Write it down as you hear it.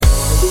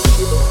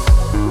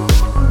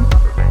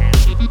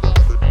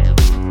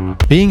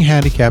Being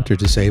handicapped or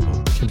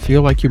disabled can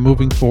feel like you're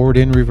moving forward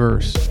in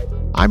reverse.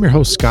 I'm your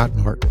host, Scott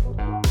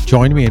Norton.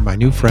 Join me and my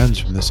new friends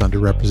from this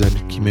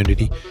underrepresented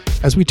community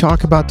as we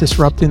talk about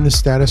disrupting the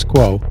status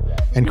quo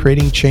and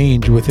creating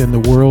change within the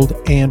world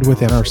and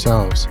within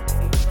ourselves.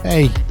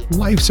 Hey,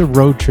 life's a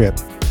road trip.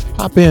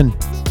 Hop in.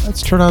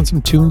 Let's turn on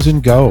some tunes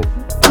and go.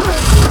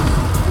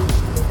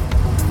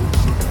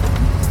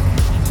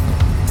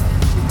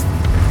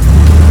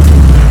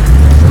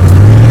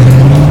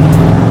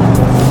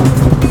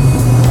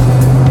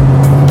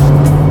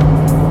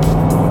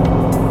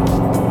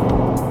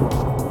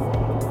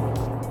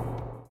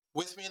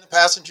 With me in the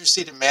passenger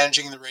seat and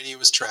managing the radio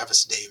is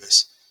Travis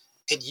Davis.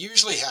 It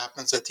usually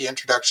happens that the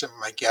introduction of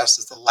my guest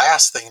is the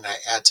last thing that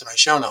I add to my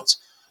show notes.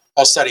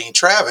 While studying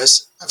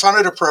Travis, I found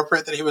it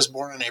appropriate that he was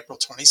born on April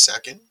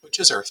 22nd, which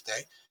is Earth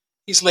Day.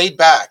 He's laid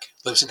back,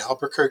 lives in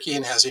Albuquerque,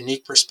 and has a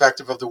unique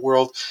perspective of the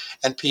world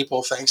and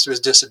people thanks to his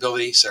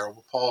disability,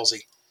 cerebral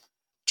palsy.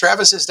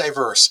 Travis is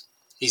diverse.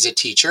 He's a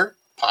teacher,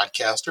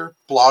 podcaster,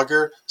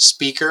 blogger,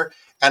 speaker,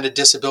 and a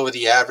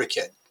disability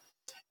advocate.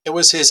 It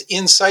was his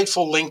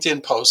insightful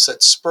LinkedIn posts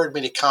that spurred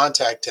me to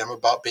contact him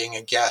about being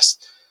a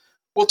guest.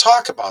 We'll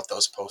talk about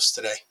those posts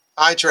today.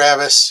 Hi,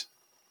 Travis.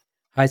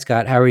 Hi,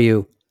 Scott. How are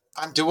you?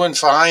 I'm doing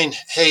fine.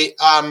 Hey,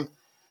 I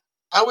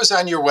was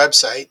on your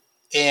website,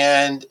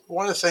 and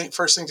one of the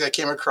first things I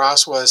came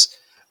across was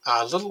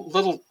a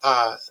little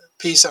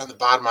piece on the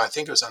bottom. I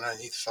think it was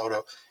underneath the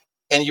photo,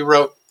 and you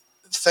wrote,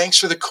 "Thanks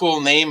for the cool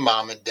name,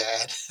 Mom and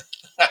Dad."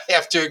 I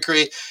have to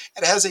agree.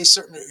 It has a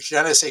certain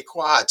je ne sais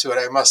quoi to it,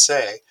 I must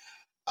say.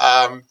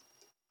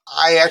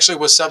 I actually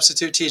was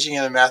substitute teaching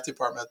in the math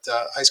department at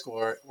the high school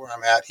where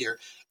I'm at here,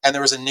 and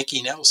there was a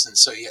Nikki Nelson.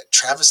 So you had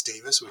Travis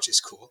Davis, which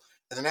is cool.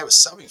 And then I was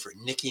subbing for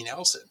Nikki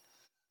Nelson.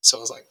 So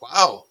I was like,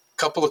 wow, a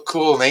couple of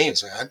cool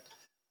names, man.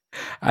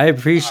 I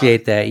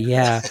appreciate that.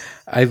 Yeah.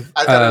 I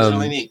thought it was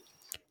really neat.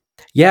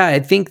 Yeah, I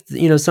think,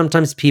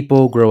 sometimes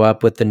people grow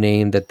up with the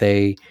name that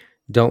they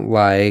don't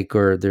like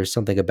or there's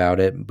something about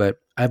it,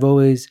 but I've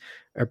always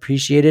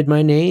appreciated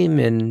my name,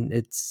 and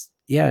it's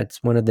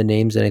one of the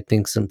names that I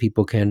think some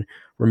people can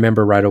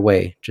remember right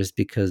away just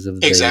because of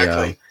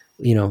Exactly.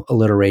 the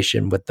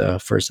alliteration with the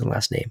first and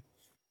last name.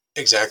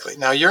 Exactly.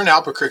 Now, you're in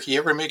Albuquerque. You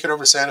ever make it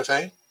over Santa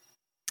Fe?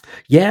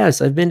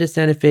 Yes, I've been to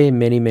Santa Fe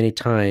many, many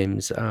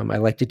times. I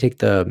like to take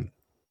the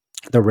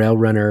Rail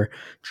Runner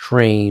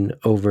train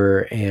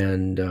over,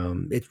 and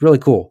it's really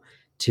cool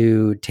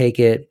to take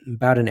it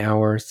about an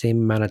hour, same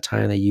amount of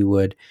time that you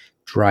would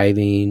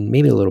driving,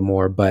 maybe a little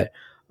more. But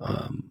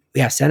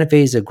Santa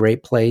Fe is a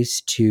great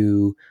place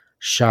to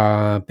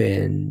shop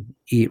and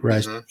eat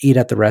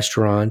at the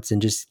restaurants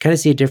and just kind of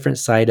see a different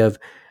side of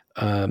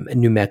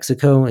New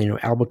Mexico.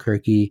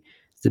 Albuquerque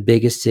is the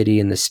biggest city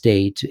in the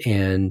state,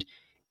 and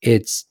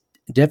it's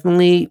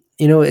definitely,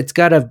 it's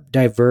got a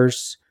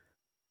diverse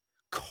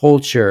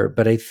culture,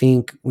 but I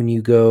think when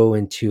you go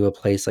into a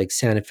place like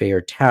Santa Fe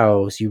or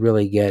Taos, you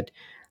really get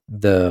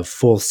the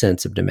full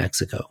sense of New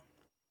Mexico.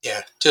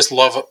 Yeah, just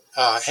love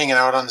hanging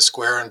out on the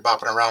square and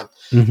bopping around,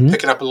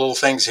 picking up little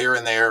things here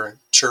and there, and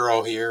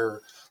churro here,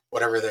 or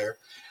whatever there.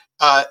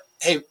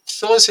 Hey,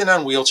 fill us in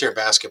on wheelchair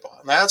basketball.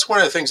 Now, that's one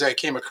of the things I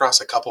came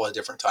across a couple of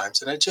different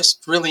times, and it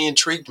just really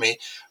intrigued me.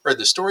 Read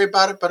the story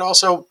about it, but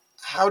also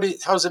how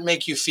does it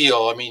make you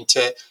feel? I mean,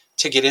 to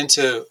get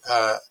into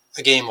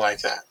a game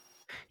like that.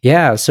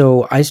 Yeah,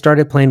 so I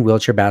started playing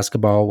wheelchair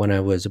basketball when I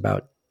was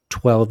about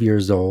 12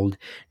 years old.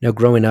 Now,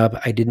 growing up,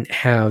 I didn't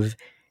have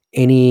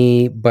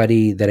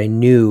anybody that I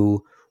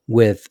knew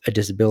with a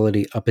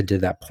disability up until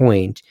that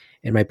point.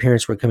 And my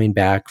parents were coming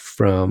back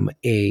from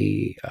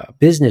a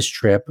business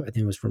trip. I think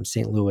it was from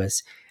St.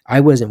 Louis. I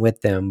wasn't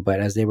with them, but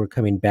as they were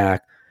coming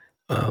back,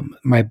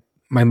 my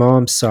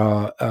mom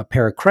saw a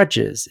pair of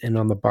crutches, and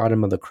on the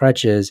bottom of the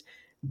crutches,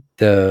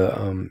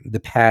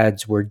 the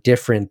pads were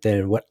different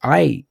than what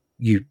I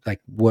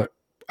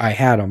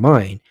had on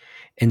mine.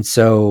 And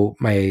so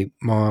my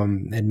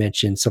mom had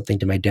mentioned something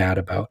to my dad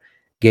about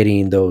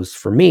getting those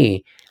for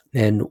me.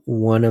 And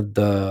one of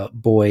the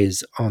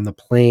boys on the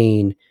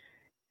plane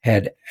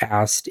had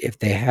asked if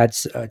they had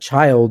a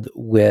child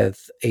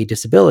with a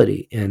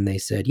disability. And they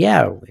said,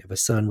 yeah, we have a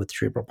son with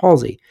cerebral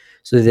palsy.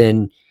 So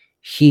then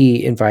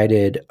he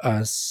invited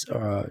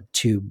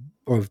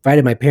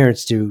invited my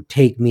parents to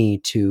take me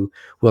to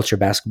wheelchair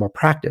basketball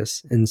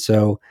practice. And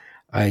so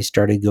I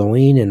started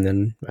going, and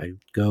then I'd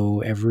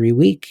go every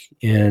week.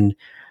 And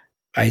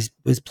I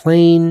was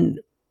playing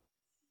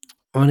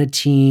on a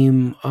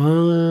team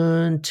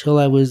until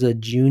I was a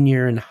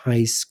junior in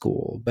high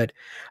school, but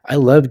I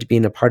loved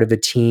being a part of a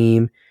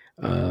team.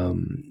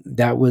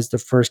 That was the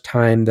first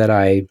time that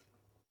I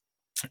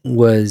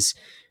was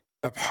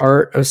a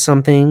part of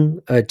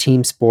something, a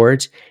team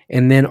sport,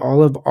 and then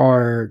all of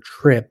our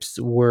trips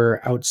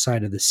were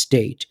outside of the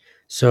state.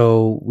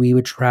 So we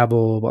would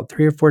travel about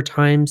 3 or 4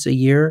 times a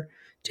year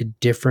to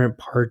different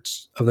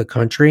parts of the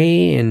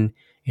country. And,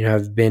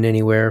 I've been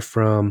anywhere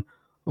from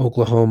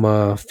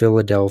Oklahoma,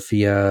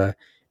 Philadelphia,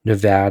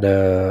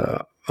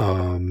 Nevada,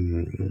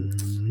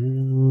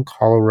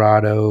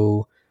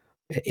 Colorado,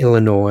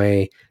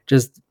 Illinois,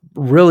 just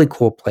really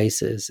cool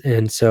places.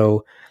 And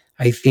so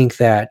I think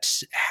that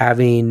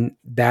having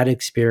that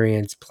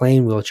experience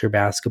playing wheelchair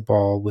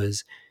basketball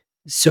was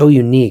so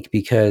unique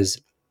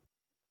because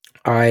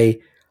I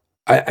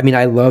I mean,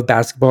 I love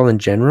basketball in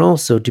general,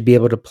 so to be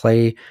able to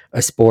play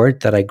a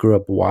sport that I grew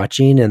up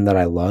watching and that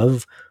I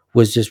love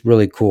was just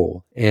really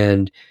cool.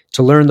 And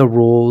to learn the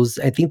rules,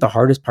 I think the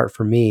hardest part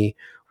for me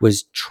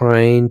was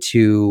trying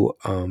to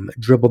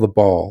dribble the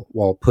ball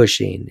while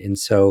pushing. And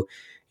so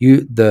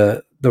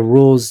the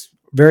rules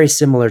very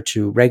similar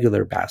to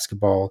regular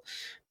basketball,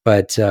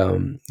 but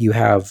you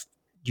have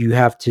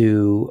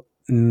to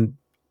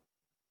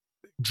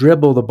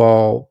dribble the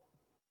ball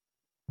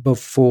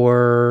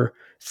before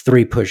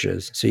three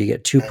pushes. So you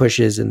get two Okay.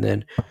 pushes and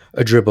then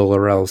a dribble,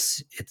 or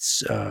else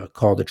it's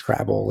called a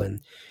travel.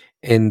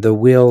 And the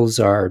wheels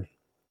are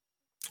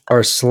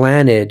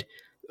slanted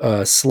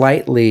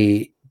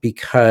slightly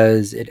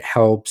because it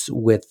helps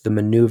with the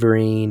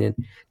maneuvering and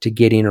to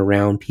getting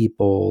around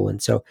people.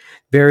 And so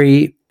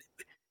very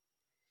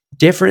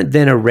different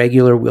than a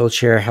regular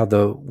wheelchair, how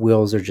the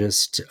wheels are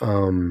just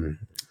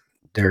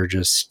they're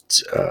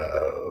just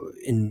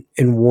in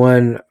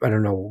one, I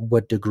don't know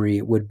what degree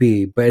it would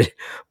be,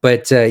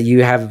 but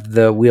you have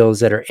the wheels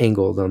that are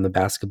angled on the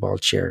basketball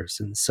chairs.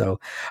 And so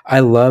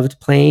I loved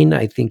playing.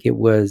 I think it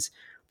was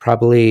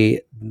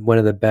probably one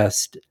of the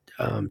best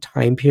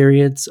time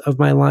periods of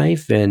my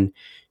life. And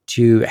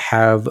to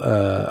have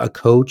a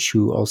coach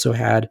who also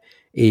had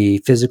a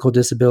physical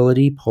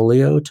disability,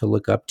 polio, to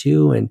look up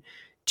to and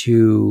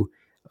to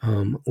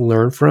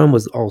learn from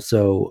was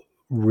also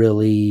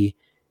really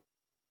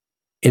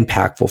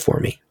impactful for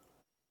me.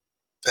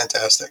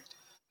 Fantastic.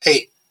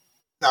 Hey,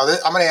 now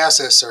I'm going to ask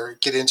this or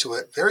get into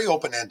it very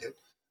open ended.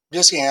 I'm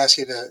just going to ask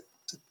you to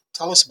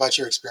tell us about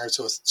your experience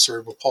with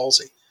cerebral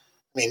palsy.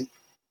 I mean,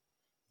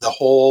 the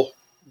whole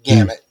Mm.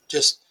 gamut.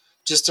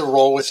 Just to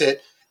roll with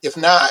it. If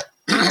not,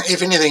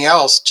 if anything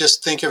else,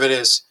 just think of it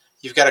as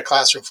you've got a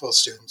classroom full of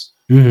students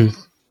Mhm.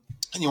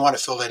 and you want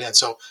to fill that in.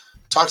 So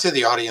talk to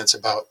the audience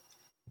about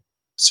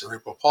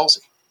cerebral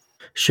palsy.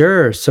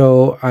 Sure.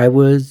 So I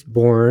was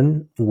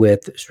born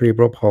with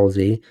cerebral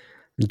palsy.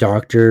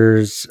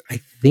 Doctors,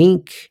 I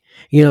think,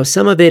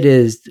 some of it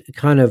is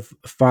kind of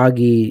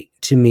foggy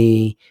to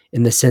me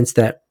in the sense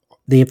that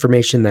the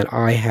information that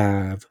I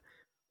have,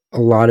 a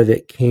lot of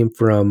it came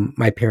from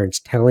my parents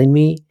telling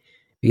me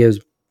because,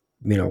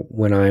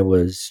 when I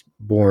was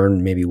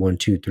born, maybe 1,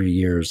 2, 3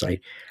 years,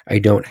 I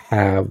don't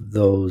have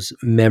those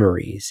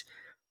memories.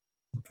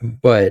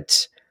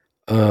 But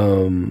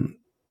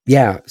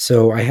yeah,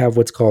 so I have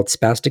what's called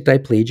spastic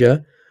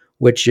diplegia,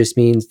 which just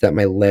means that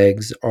my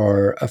legs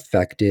are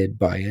affected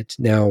by it.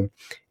 Now,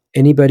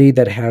 anybody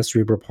that has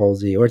cerebral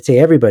palsy, or I'd say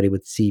everybody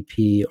with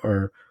CP,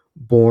 are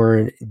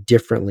born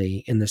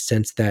differently in the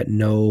sense that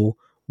no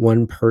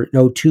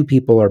two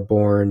people are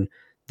born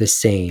the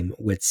same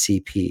with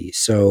CP.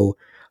 So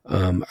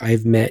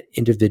I've met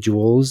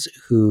individuals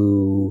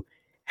who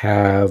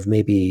have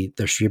maybe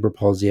the cerebral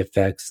palsy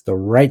affects the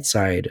right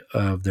side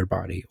of their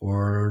body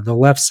or the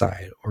left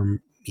side or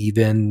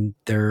even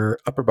their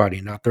upper body,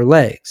 not their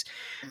legs.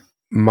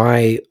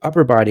 My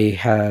upper body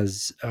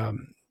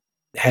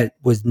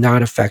was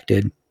not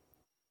affected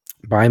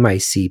by my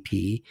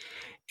CP.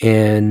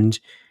 And,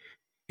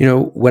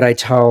 what I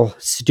tell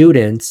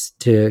students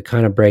to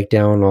kind of break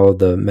down all of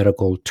the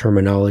medical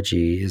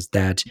terminology is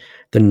that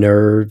the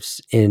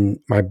nerves in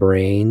my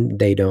brain,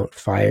 they don't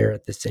fire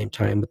at the same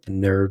time with the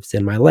nerves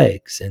in my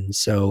legs. And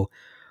so,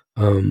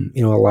 a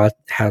lot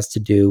has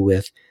to do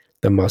with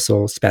the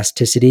muscle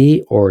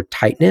spasticity or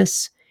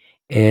tightness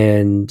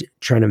and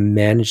trying to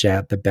manage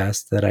that the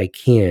best that I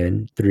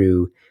can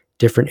through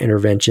different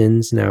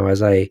interventions. Now,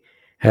 as I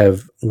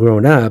have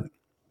grown up,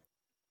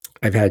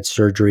 I've had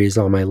surgeries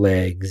on my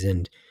legs,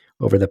 and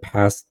over the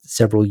past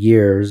several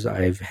years,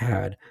 I've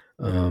had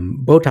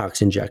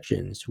Botox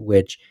injections,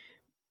 which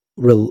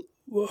rel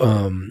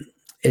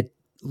it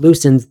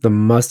loosens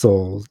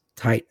the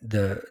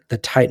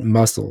tight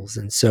muscles.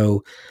 And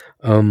so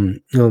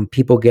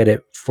people get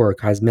it for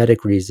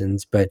cosmetic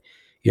reasons, but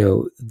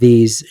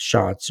these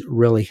shots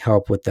really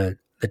help with the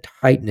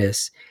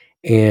tightness,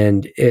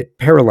 and it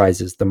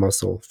paralyzes the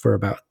muscle for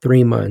about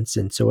 3 months.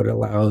 And so it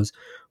allows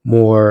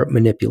more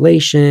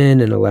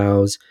manipulation and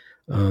allows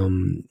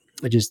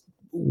just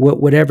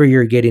whatever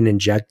you're getting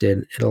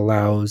injected, it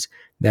allows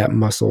that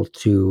muscle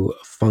to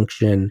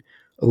function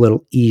a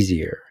little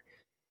easier.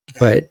 Okay.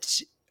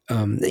 But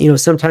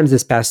sometimes the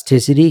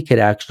spasticity could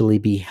actually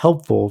be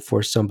helpful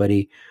for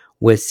somebody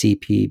with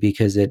CP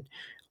because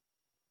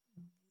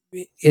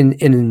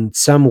in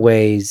some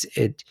ways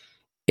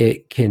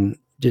it can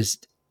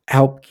just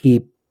help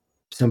keep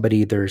somebody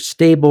either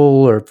stable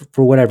or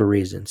for whatever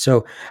reason.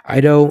 So I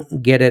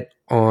don't get it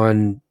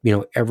on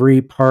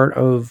every part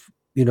of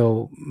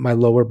my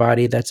lower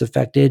body that's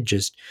affected,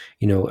 just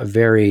a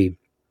very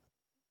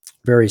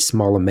very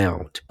small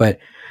amount. But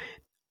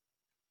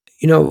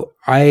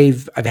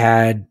I've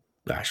had,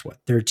 gosh, what,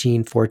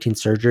 13, 14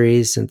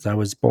 surgeries since I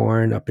was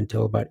born up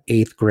until about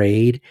 8th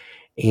grade.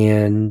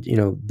 And,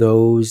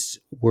 those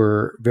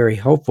were very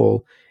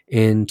helpful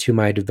into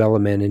my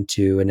development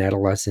into an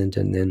adolescent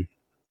and then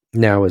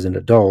now as an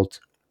adult.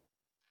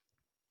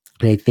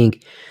 And I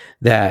think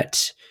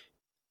that,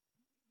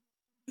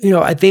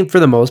 I think for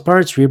the most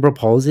part, cerebral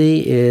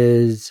palsy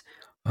is,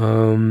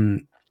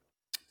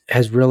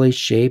 has really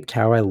shaped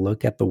how I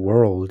look at the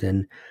world.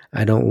 And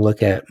I don't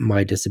look at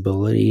my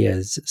disability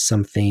as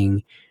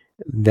something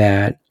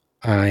that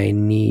I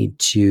need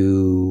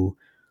to,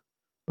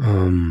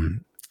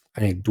 um,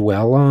 I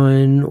dwell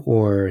on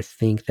or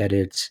think that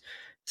it's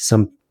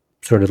some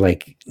sort of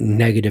like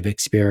negative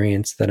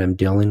experience that I'm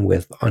dealing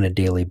with on a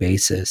daily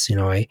basis.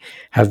 I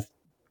have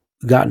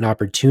gotten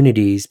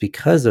opportunities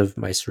because of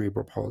my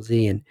cerebral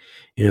palsy. And,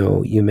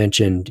 you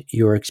mentioned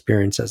your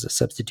experience as a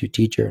substitute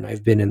teacher, and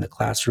I've been in the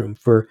classroom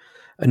for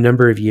a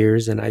number of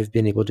years, and I've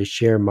been able to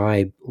share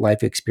my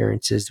life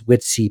experiences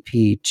with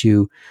CP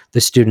to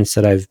the students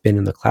that I've been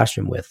in the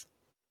classroom with.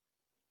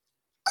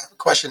 I have a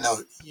question though.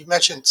 You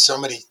mentioned so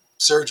many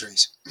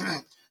surgeries.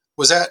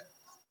 was that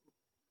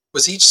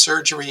was each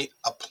surgery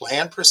a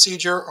planned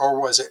procedure, or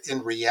was it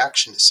in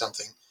reaction to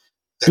something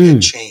that had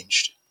Mm.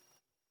 changed?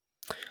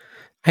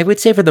 I would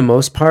say for the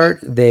most part,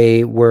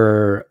 they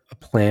were a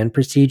planned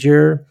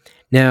procedure.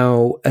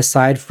 Now,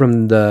 aside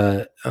from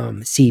the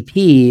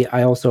CP,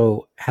 I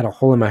also had a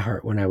hole in my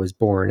heart when I was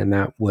born, and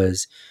that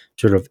was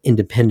sort of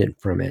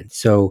independent from it.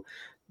 So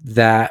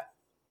that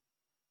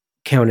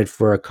counted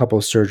for a couple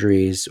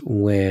surgeries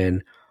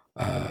when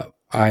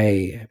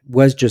I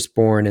was just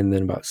born, and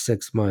then about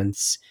 6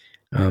 months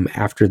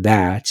after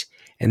that.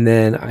 And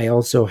then I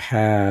also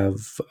have,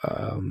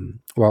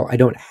 well, I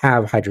don't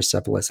have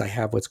hydrocephalus. I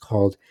have what's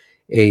called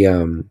a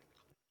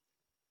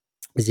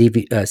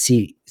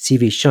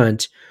CV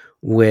shunt,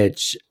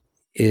 which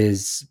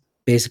is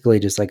basically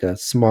just like a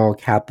small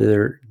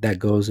catheter that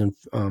goes in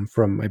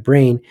from my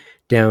brain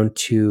down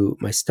to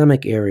my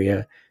stomach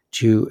area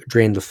to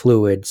drain the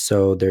fluid,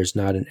 so there's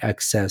not an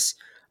excess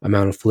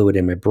amount of fluid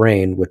in my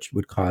brain, which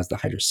would cause the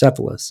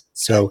hydrocephalus. Okay.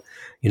 So,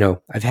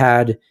 I've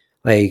had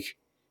like,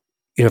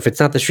 if it's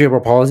not the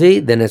cerebral palsy,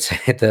 then it's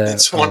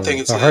It's one thing,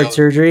 it's the the heart other.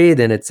 surgery,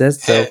 then it's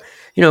this. So,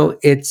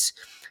 it's,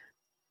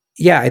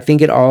 yeah, I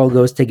think it all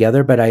goes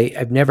together, but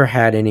I've never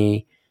had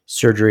any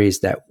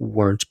surgeries that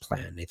weren't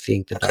planned. I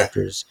think the Okay.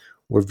 doctors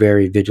were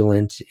very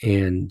vigilant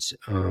and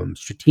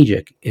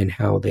strategic in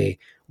how they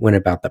went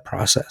about the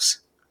process.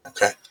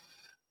 Okay.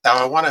 Now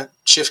I want to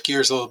shift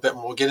gears a little bit,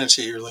 and we'll get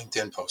into your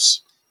LinkedIn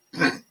posts.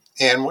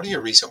 And one of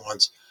your recent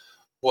ones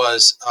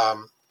was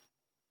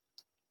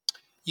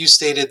you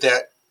stated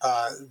that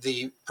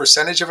the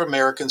percentage of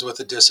Americans with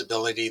a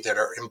disability that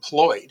are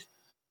employed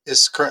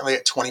is currently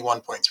at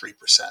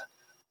 21.3%.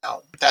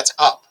 Now, that's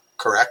up,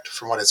 correct,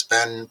 from what it's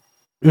been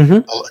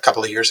Mm-hmm. a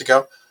couple of years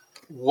ago.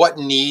 What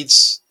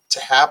needs to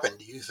happen,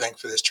 do you think,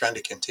 for this trend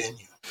to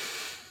continue?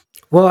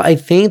 Well, I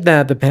think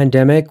that the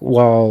pandemic,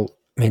 while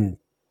I mean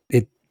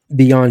it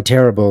beyond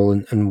terrible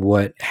and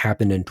what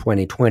happened in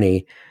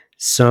 2020,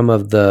 some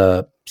of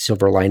the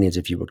silver linings,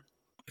 if you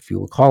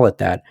would call it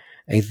that,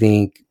 I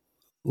think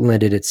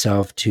lended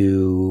itself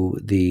to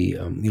the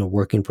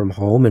working from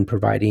home and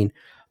providing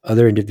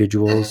other Mhm.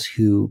 individuals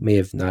who may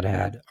have not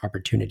had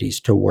opportunities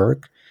to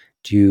work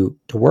to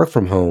work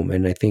from home.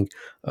 And I think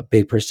a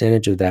big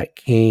percentage of that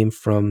came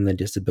from the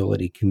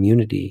disability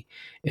community.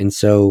 And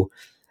so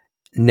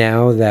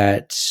now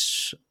that,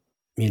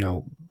 you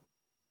know,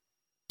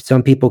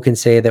 some people can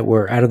say that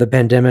we're out of the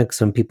pandemic,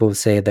 some people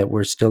say that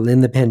we're still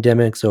in the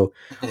pandemic. So,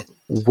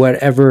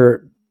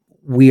 whatever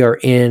we are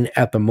in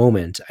at the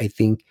moment, I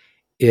think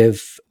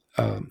if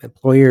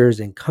employers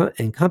and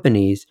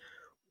companies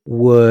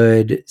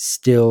would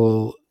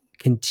still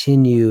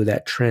continue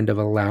that trend of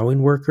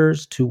allowing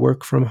workers to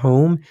work from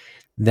home,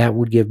 that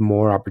would give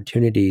more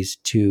opportunities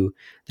to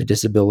the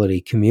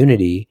disability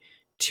community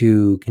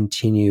to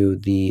continue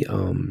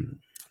to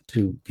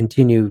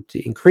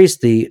increase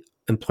the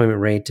employment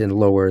rate and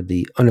lower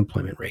the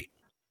unemployment rate.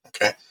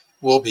 Okay,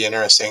 will be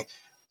interesting.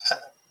 Uh,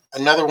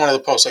 Another one of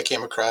the posts I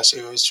came across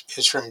is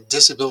from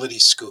Disability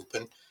Scoop,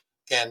 and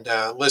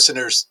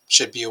listeners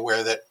should be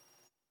aware that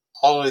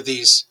all of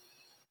these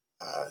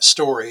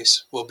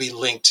stories will be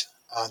linked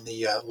on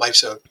the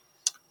Life's a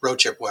Road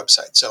Trip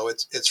website. So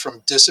it's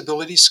from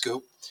Disability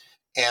Scoop,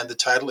 and the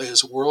title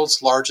is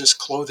 "World's Largest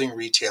Clothing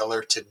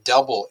Retailer to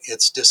Double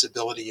Its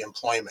Disability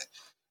Employment."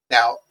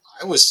 Now,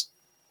 I was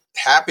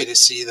happy to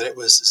see that it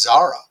was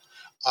Zara.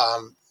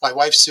 My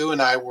wife Sue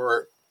and I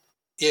were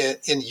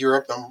in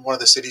Europe, and one of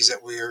the cities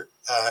that we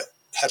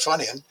had fun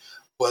in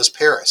was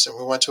Paris, and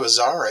we went to a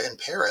Zara in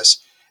Paris.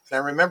 And I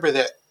remember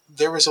that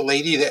there was a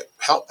lady that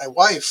helped my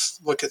wife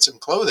look at some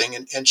clothing,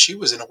 and she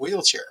was in a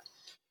wheelchair.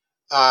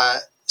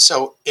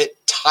 So it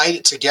tied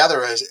it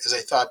together as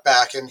I thought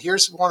back. And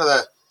here's one of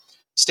the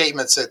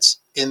statements that's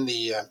in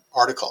the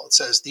article. It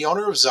says the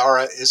owner of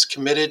Zara is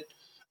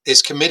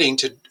committing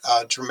to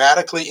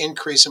dramatically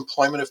increase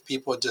employment of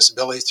people with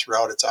disabilities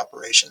throughout its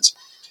operations.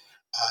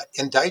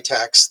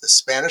 Inditex, the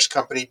Spanish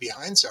company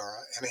behind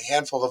Zara and a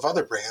handful of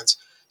other brands,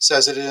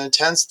 says that it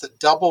intends to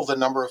double the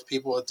number of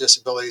people with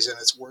disabilities in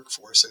its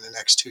workforce in the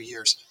next 2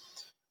 years.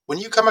 When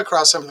you come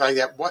across something like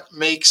that, what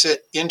makes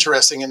it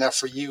interesting enough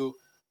for you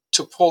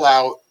to pull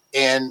out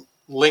and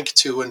link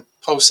to and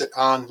post it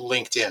on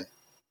LinkedIn?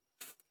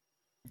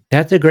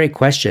 That's a great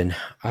question.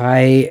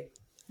 I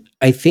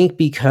think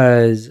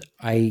because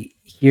I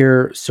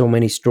hear so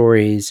many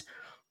stories,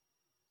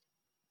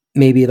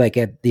 maybe like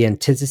at the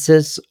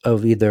antithesis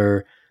of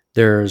either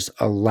there's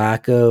a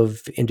lack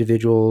of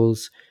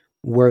individuals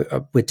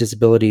with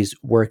disabilities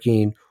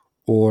working,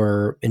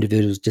 or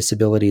individuals with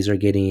disabilities are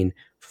getting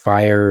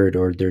fired,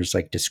 or there's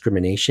like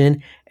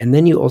discrimination. And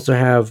then you also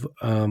have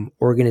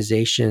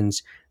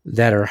organizations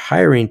that are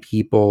hiring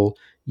people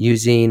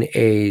using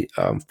a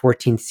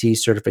 14C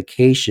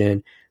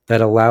certification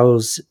that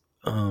allows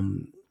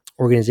um,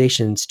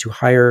 organizations to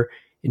hire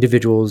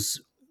individuals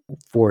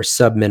for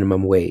sub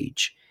minimum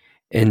wage.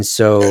 And Okay.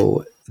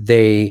 so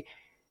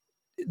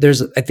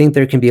I think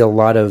there can be a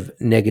lot of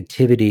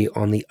negativity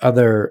on the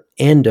other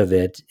end of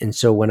it. And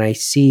so when I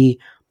see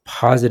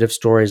positive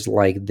stories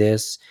like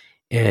this,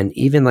 and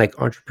even like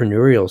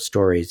entrepreneurial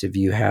stories, if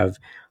you have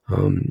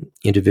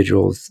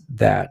individuals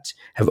that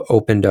have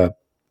opened up,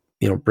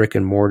 brick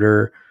and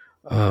mortar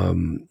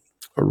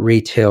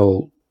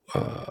retail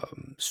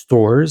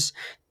stores,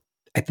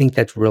 I think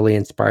that's really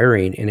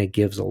inspiring, and it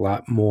gives a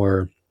lot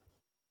more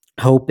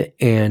hope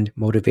and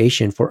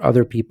motivation for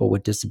other people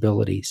with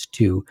disabilities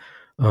to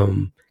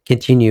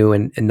continue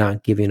and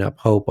not giving up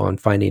hope on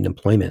finding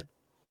employment.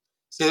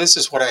 See, this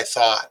is what I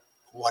thought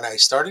when I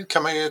started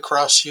coming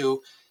across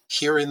you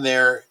here and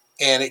there,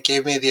 and it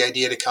gave me the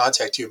idea to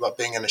contact you about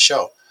being on a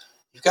show.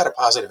 You've got a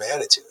positive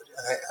attitude.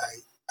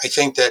 I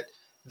think that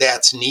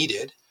that's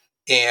needed,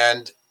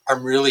 and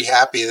I'm really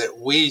happy that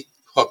we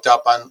hooked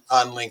up on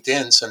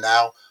LinkedIn. So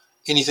now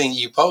anything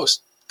you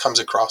post comes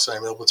across, and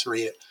I'm able to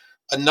read it.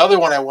 Another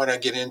one I want to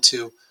get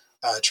into,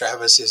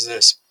 Travis, is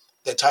this.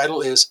 The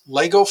title is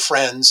Lego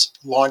Friends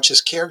launches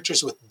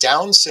characters with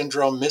Down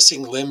syndrome,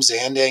 missing limbs,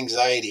 and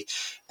anxiety.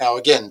 Now,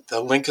 again,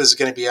 the link is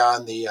going to be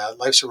on the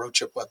Life's a Road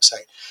Trip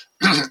website.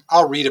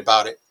 I'll read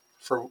about it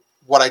for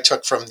what I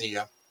took from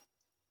the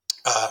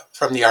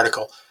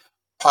article.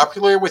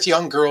 Popular with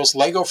young girls,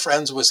 Lego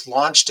Friends was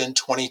launched in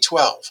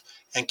 2012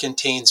 and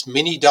contains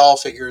mini doll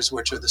figures,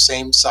 which are the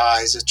same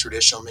size as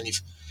traditional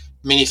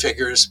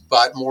minifigures,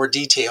 but more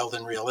detailed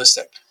and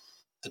realistic.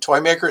 The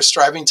toy maker is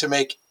striving to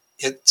make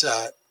its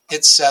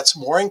sets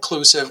more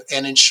inclusive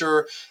and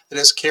ensure that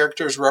its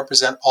characters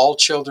represent all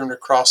children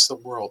across the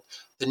world.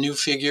 The new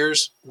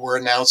figures were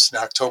announced in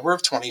October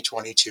of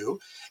 2022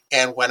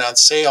 and went on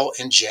sale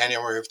in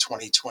January of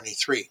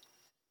 2023.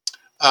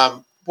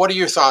 What are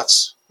your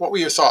thoughts? What were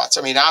your thoughts?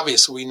 I mean,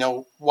 obviously, we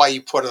know why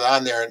you put it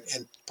on there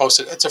and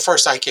posted it. It's the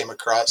first I came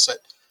across it,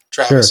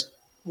 Sure. Travis.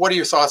 What are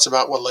your thoughts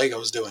about what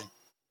Lego's doing?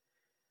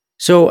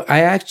 So I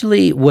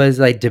actually was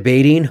like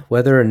debating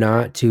whether or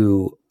not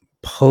to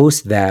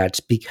post that,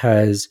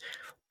 because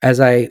as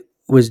I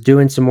was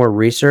doing some more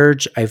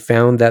research, I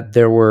found that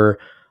there were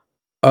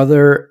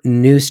other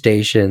news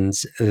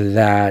stations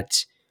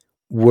that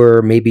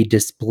were maybe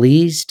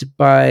displeased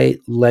by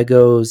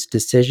Lego's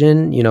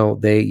decision.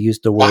 They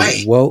used the word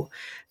Why? woke.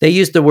 They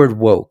used the word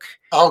woke,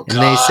 Oh and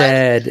they God!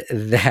 said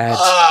that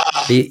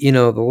Ah, the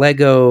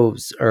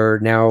Legos are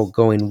now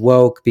going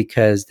woke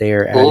because they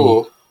are adding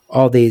ooh,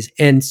 all these.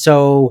 And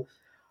so,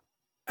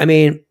 I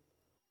mean,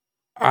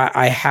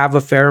 I have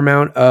a fair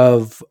amount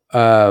of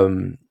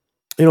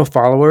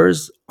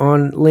followers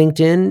on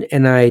LinkedIn,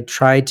 and I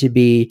try to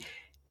be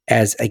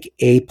as like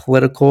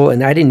apolitical.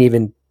 And I didn't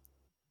even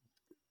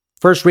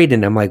first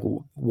reading, I'm like,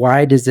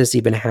 why does this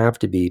even have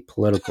to be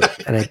political?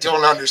 I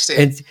don't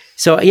understand. And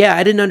so yeah,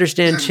 I didn't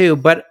understand too.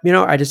 But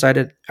I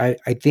decided I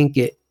think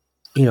it,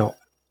 you know,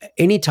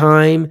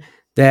 anytime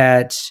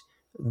that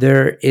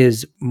there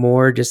is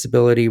more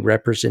disability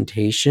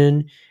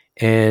representation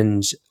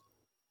and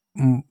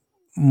m-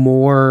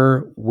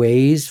 more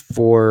ways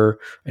for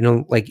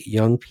like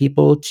young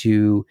people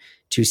to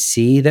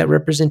see that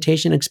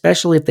representation,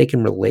 especially if they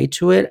can relate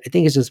to it, I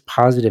think it's just a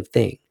positive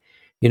thing.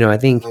 I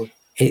think Mhm.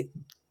 it,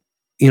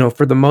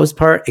 for the most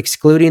part,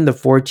 excluding the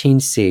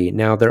 14C.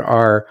 Now there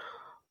are,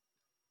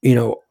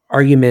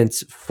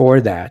 arguments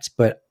for that,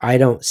 but I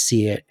don't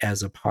see it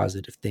as a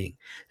positive thing.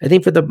 I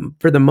think for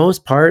the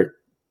most part,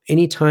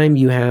 anytime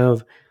you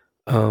have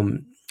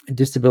um,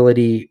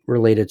 disability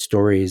related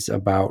stories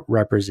about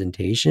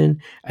representation,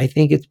 I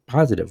think it's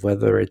positive,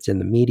 whether it's in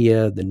the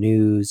media, the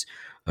news.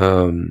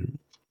 Um,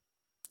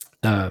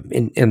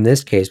 in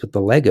this case, with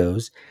the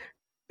Legos,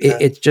 Yeah.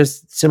 it's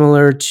just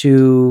similar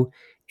to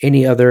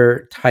any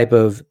other type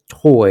of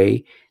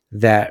toy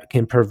that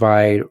can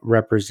provide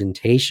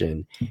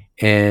representation.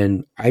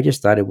 And I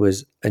just thought it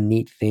was a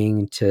neat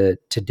thing to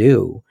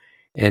do.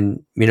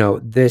 And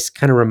this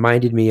kind of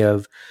reminded me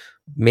of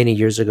many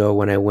years ago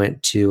when I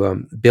went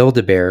to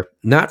Build-A-Bear,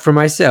 not for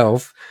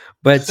myself,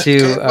 but Okay.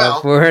 to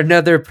Well, for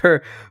another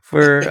for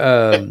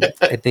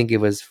I think it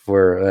was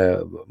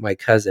for my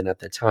cousin at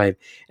the time.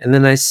 And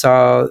then I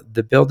saw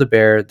the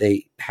Build-A-Bear.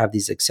 They have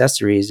these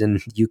accessories,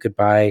 and you could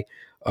buy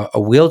a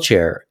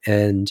wheelchair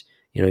and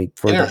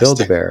for the interesting.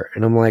 Build-A-Bear.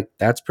 And I'm like,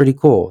 that's pretty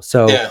cool.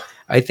 So Yeah.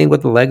 I think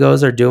what the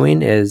Legos are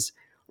doing is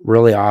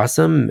really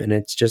awesome, and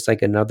it's just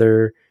like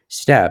another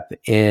step.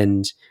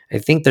 And I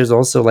think there's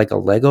also like a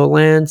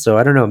Legoland, so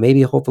I don't know,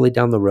 maybe hopefully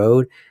down the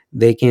road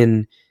they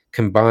can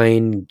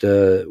combine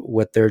the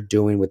what they're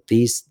doing with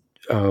these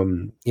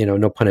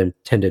no pun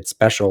intended,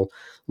 special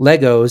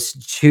Legos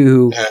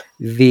to Yeah.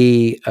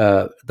 the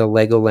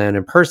Legoland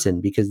in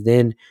person, because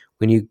then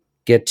when you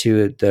get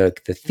to the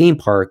theme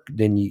park,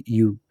 then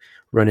you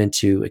run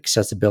into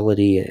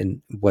accessibility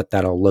and what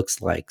that all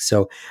looks like.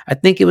 So I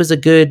think it was a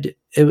good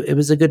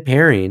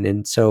pairing.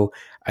 And so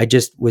I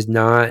just was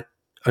not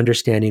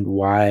understanding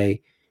why,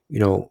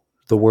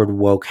 the word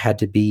woke had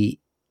to be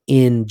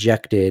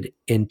injected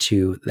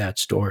into that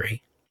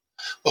story.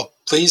 Well,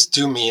 please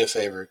do me a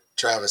favor,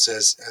 Travis,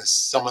 as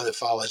someone that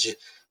follows you.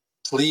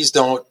 Please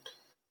don't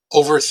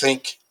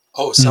overthink.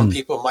 Oh, some Mm,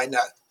 people might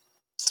not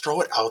throw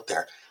it out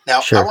there. Now,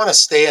 I sure. want to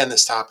stay on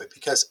this topic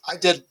because I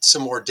did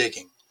some more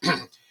digging.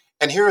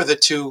 And here are the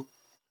two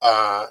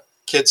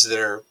kids that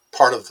are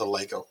part of the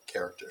Lego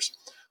characters.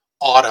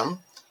 Autumn,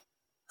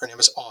 her name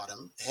is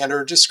Autumn, and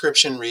her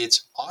description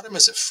reads Autumn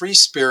is a free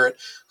spirit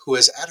who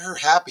is at her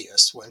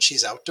happiest when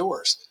she's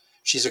outdoors.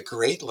 She's a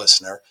great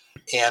listener,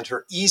 and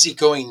her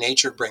easygoing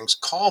nature brings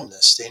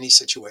calmness to any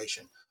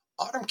situation.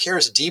 Autumn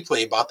cares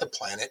deeply about the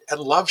planet and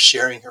loves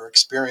sharing her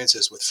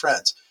experiences with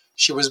friends.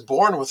 She was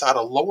born without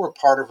a lower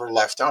part of her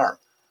left arm.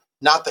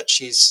 Not that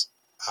she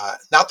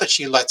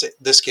lets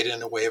this get in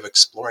the way of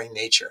exploring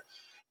nature.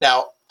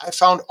 Now, I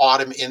found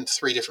Autumn in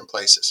three different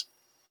places.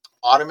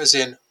 Autumn is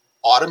in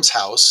Autumn's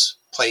House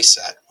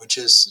playset, which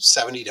is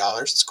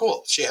 $70. It's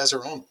cool. She has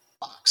her own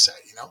box set.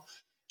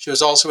 She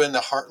was also in the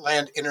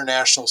Heartland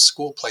International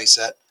School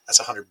playset. That's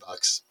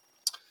 $100.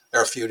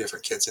 There are a few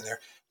different kids in there.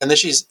 And then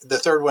the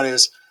third one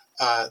is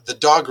the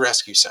Dog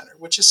Rescue Center,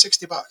 which is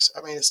 $60.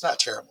 I mean, it's not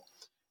terrible.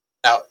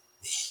 Now,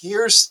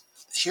 here's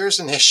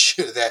an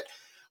issue that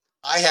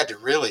I had to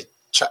really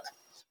try.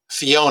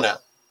 Fiona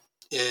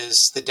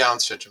is the Down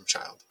syndrome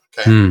child.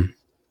 Okay, Hmm.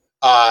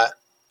 uh,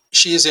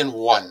 she is in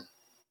one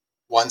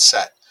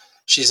set.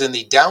 She's in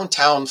the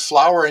downtown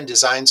flower and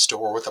design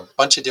store with a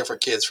bunch of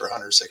different kids for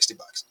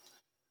 $160.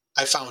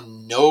 I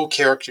found no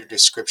character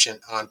description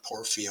on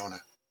poor Fiona.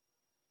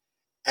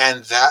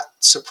 And that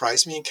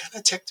surprised me and kind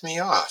of ticked me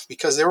off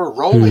because they were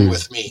rolling Hmm.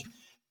 with me.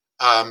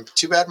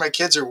 Too bad my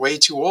kids are way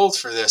too old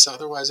for this.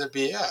 Otherwise, I'd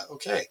be, yeah,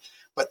 okay.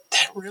 But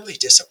that really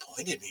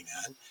disappointed me,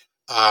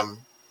 man.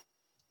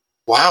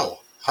 Wow.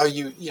 How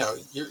you're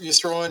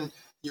throwing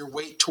your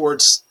weight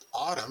towards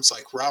Autumn's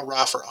like rah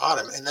rah for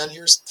Autumn. And then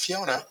here's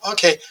Fiona.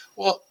 Okay,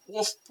 well,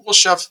 we'll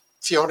shove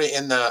Fiona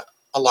in a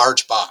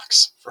large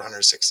box for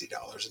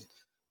 $160 and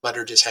let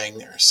her just hang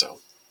there. So,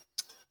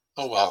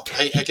 oh well.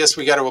 I guess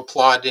we got to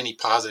applaud any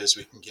positives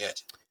we can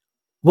get.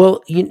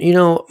 Well,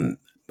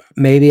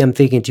 maybe I'm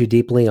thinking too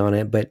deeply on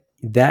it, but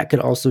that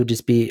could also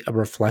just be a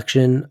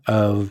reflection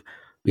of,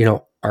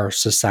 our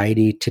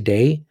society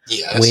today.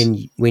 Yes.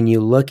 When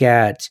you look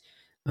at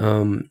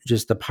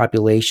just the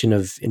population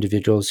of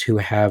individuals who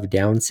have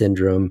Down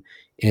syndrome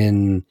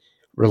in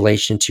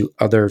relation to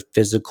other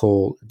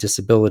physical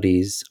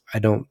disabilities,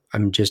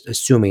 I'm just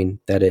assuming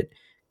that it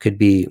could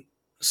be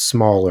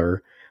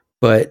smaller.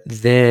 But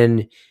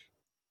then,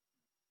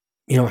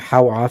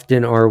 how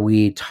often are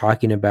we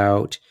talking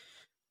about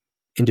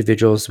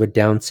individuals with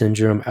Down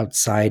syndrome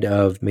outside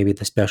of maybe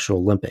the Special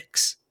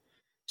Olympics?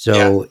 Yeah.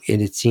 So,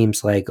 and it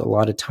seems like a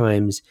lot of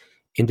times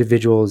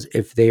individuals,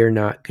 if they are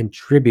not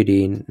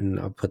contributing, and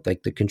I'll put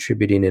like the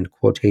contributing in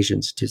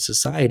quotations to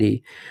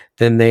society,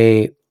 then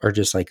they are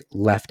just like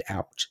left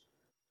out.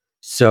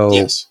 So,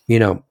 Yes.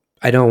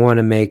 I don't want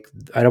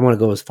to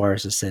go as far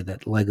as to say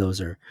that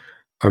Legos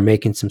are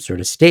making some sort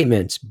of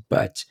statement,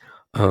 but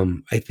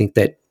I think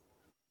that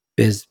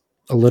is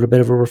a little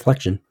bit of a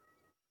reflection.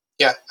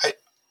 Yeah.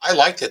 I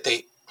like that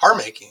they are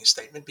making a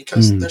statement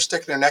because Mm. they're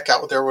sticking their neck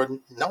out there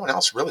when no one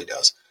else really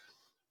does.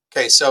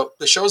 Okay, so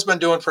the show's been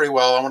doing pretty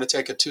well. I want to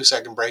take a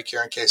 2-second break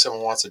here in case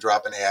someone wants to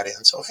drop an ad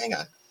in. So hang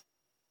on.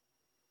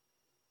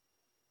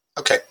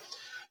 Okay.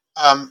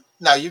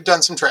 Now you've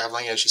done some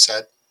traveling, as you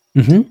said,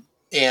 Hmm.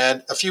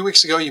 and a few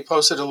weeks ago you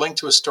posted a link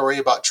to a story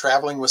about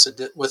traveling with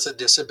a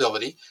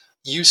disability.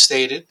 You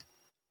stated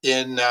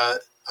in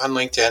on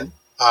LinkedIn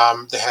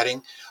the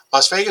heading: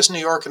 Las Vegas, New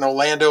York, and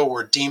Orlando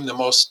were deemed the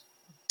most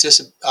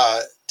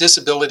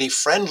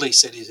disability-friendly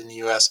cities in the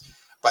U.S.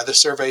 by the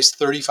survey's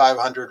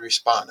 3,500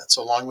 respondents,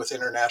 along with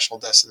international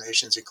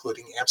destinations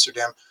including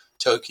Amsterdam,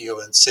 Tokyo,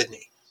 and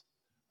Sydney.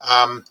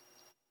 Um,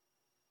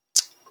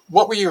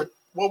 what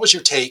was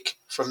your take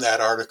from that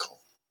article?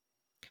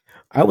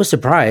 I was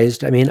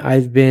surprised. I mean,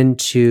 I've been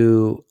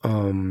to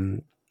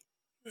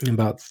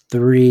about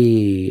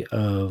three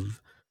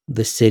of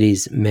the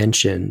cities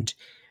mentioned.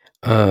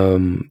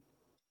 Um,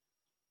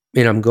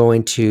 and I'm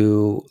going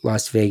to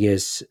Las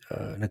Vegas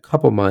in a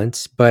couple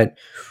months, but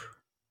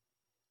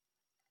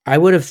I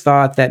would have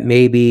thought that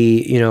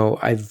maybe,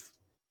 I've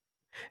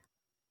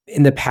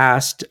in the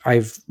past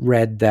I've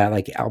read that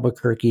like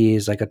Albuquerque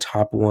is like a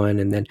top one,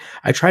 and then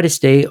I try to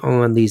stay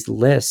on these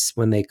lists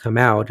when they come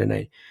out. And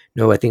I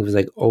think it was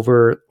like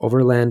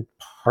Overland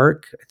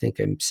Park. I think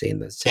I'm saying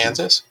the city.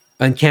 Kansas?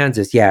 In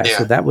Kansas, yeah. So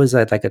Yeah. that was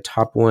like a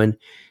top one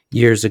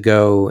years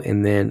ago.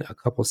 And then a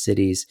couple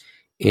cities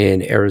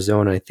in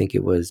Arizona. I think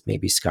it was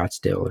maybe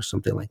Scottsdale or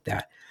something like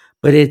that.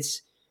 But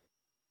it's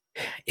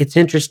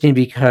interesting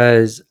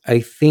because I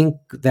think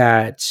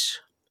that,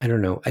 I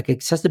don't know, like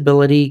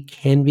accessibility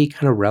can be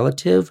kind of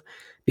relative,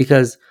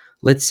 because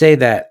let's say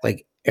that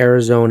like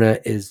Arizona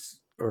is,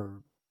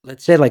 or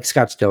let's say like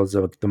Scottsdale is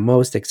the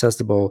most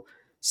accessible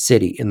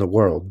city in the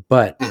world.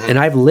 But, Hmm. and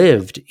I've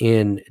lived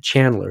in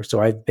Chandler, so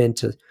I've been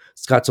to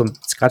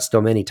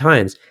Scottsdale many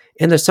times.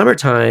 In the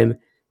summertime,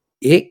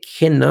 it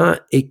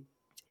cannot,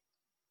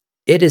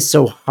 it is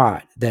so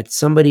hot that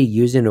somebody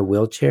using a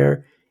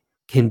wheelchair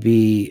can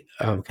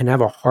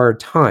have a hard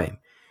time.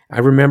 I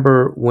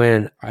remember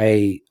when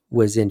I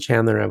was in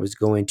Chandler and I was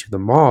going to the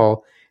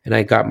mall and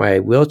I got my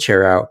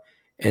wheelchair out,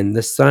 and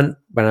the sun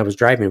when I was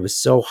driving, it was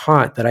so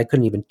hot that I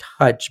couldn't even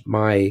touch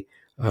my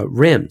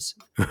rims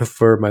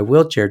for my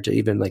wheelchair to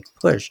even like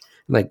push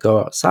and like go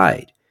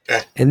outside.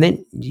 Okay. And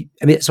then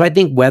I mean, so I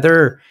think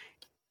weather,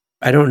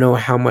 I don't know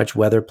how much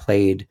weather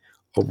played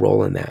a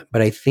role in that,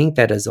 but I think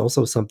that is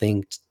also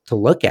something to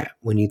look at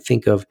when you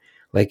think of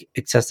like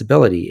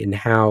accessibility and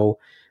how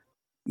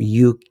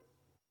you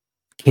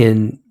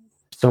can,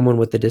 someone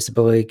with a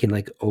disability can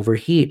like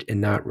overheat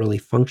and not really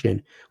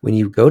function when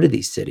you go to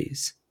these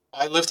cities.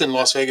 I lived in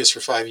Las Vegas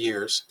for 5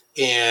 years,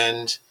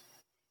 and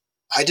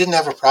I didn't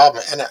have a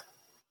problem. And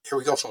here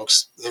we go,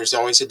 folks. There's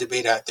always a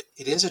debate out there.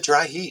 It is a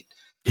dry heat.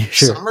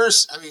 Sure.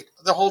 Summers, I mean,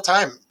 the whole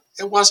time,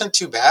 it wasn't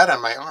too bad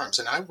on my arms.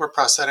 And I wear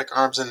prosthetic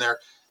arms in there.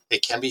 They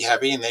can be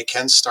heavy and they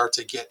can start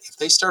to get, if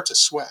they start to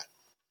sweat,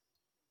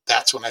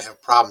 that's when I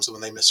have problems,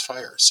 when they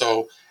misfire.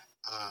 So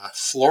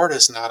Florida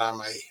is not on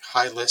my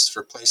high list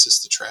for places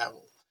to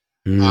travel.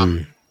 Um,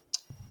 Mm.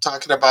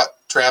 Talking about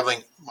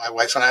traveling, my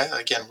wife and I,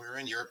 again, we were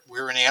in Europe,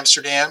 we were in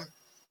Amsterdam.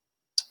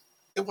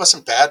 It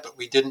wasn't bad, but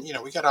we didn't,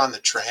 we got on the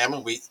tram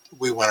and we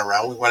went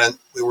around.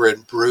 We were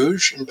in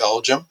Bruges in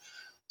Belgium,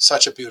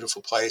 such a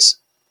beautiful place,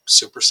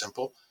 super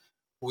simple.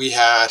 We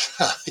had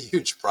a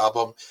huge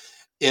problem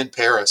in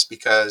Paris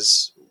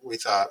because we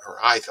thought, or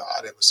I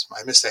thought, it was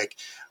my mistake,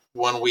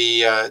 when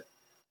we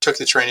took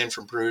the train in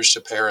from Bruges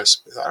to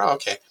Paris. We thought, oh,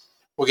 okay,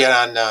 we'll get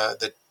on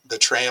the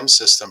tram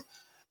system.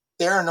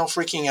 There are no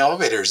freaking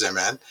elevators there,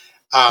 man,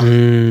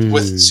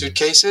 with Mm.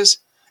 suitcases.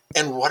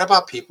 And what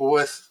about people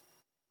with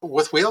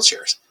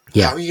wheelchairs? How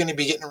Yeah. are you going to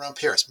be getting around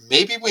Paris?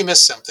 Maybe we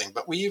missed something,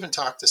 but we even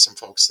talked to some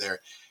folks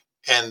there,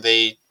 and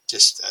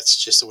that's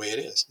just the way it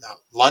is. Now,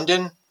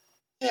 London,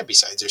 yeah,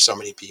 besides there's so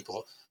many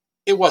people,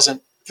 it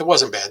wasn't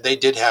bad. They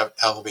did have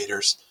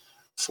elevators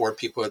for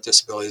people with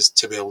disabilities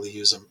to be able to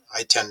use them.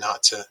 I tend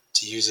not to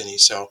use any.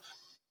 So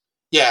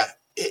yeah,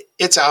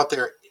 it's out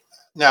there.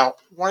 Now,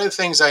 one of the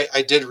things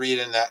I did read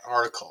in that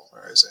article,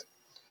 where is it?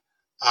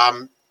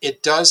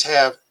 It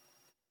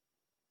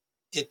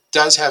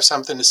does have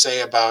something to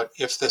say about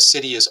if the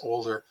city is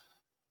older,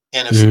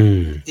 and if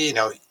Mm.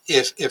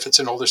 if it's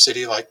an older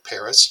city like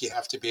Paris, you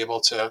have to be able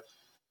to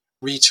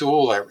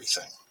retool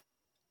everything.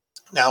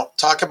 Now,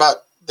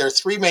 there are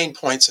three main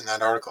points in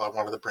that article I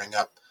wanted to bring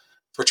up.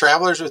 For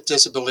travelers with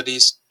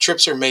disabilities,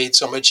 trips are made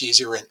so much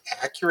easier and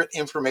accurate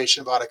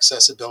information about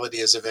accessibility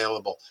is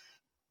available.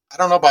 I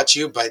don't know about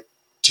you, but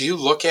do you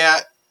look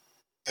at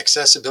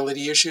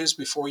accessibility issues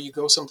before you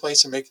go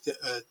someplace and make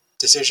a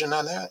decision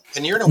on that?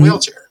 And you're in a Mm.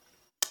 wheelchair.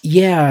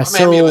 Yeah. I'm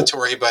So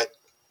ambulatory, but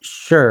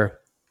sure.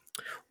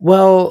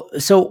 Well,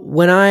 so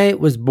when I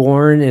was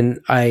born and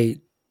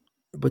I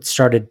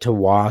started to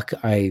walk,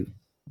 I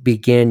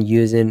began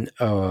using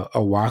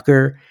a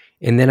walker,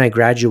 and then I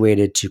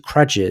graduated to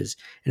crutches.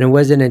 And it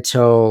wasn't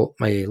until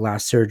my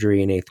last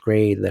surgery in 8th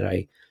grade that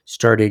I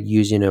started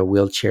using a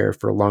wheelchair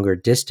for longer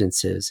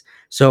distances.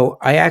 So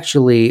I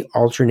actually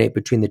alternate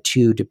between the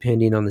two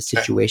depending on the okay,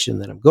 situation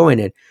that I'm going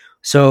in.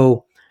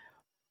 So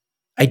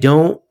I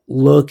don't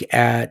look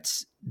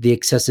at the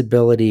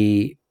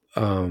accessibility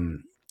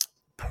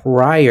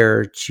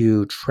prior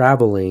to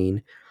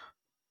traveling,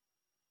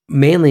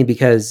 mainly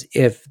because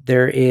if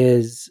there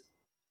is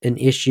an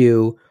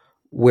issue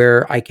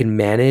where I can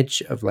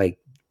manage of like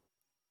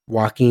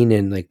walking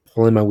and like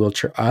pulling my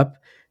wheelchair up,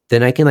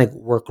 then I can like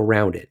work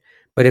around it.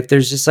 But if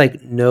there's just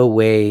like no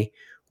way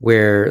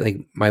where like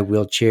my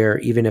wheelchair,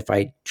 even if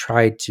I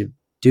tried to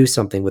do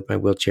something with my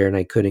wheelchair and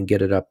I couldn't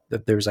get it up,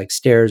 if there's like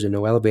stairs and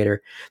no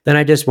elevator, then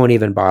I just won't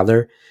even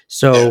bother. yeah,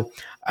 So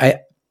I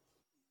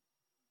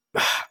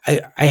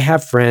I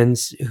have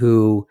friends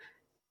who,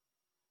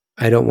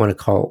 I don't want to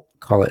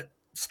call it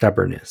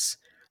stubbornness.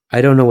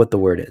 I don't know what the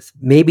word is.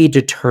 Maybe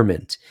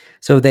determined.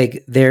 So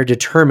they're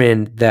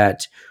determined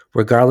that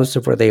regardless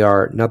of where they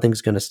are,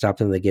 nothing's going to stop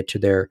them to get to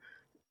their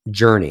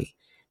journey. okay,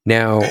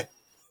 Now,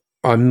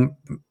 on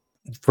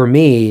for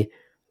me,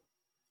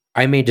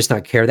 I may just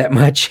not care that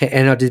much,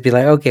 and I'll just be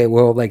like, okay,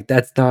 well, like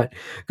that's not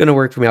going to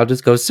work for me. I'll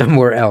just go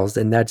somewhere else,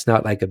 and that's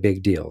not like a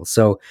big deal.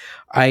 So,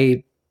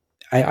 I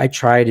I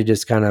try to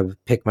just kind of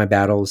pick my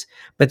battles,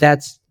 but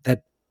that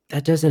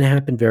doesn't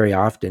happen very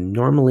often.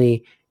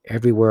 Normally,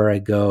 everywhere I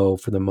go,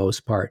 for the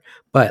most part.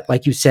 But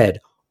like you said,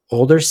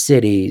 older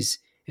cities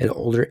and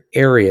older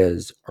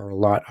areas are a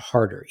lot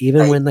harder.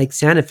 Even Right. when like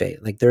Santa Fe,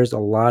 like there's a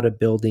lot of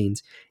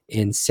buildings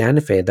in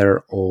Santa Fe that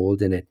are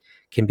old, and it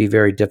can be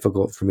very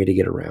difficult for me to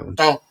get around.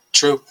 Oh,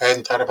 true. I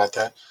hadn't thought about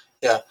that.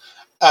 Yeah.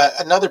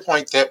 Another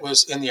point that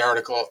was in the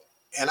article,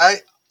 and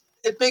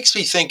it makes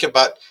me think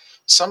about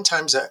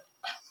sometimes that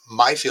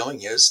my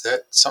feeling is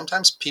that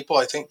sometimes people,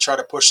 I think, try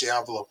to push the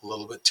envelope a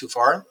little bit too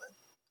far,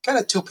 kind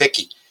of too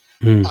picky.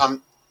 Mm,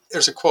 Um,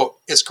 there's a quote: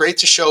 "It's great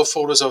to show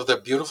photos of the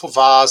beautiful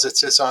vase that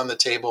sits on the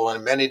table and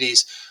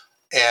amenities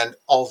and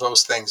all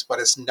those things, but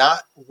it's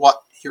not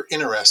what you're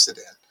interested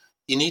in.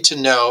 You need to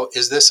know,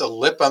 is this a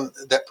lip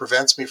that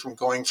prevents me from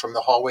going from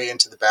the hallway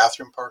into the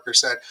bathroom?" Parker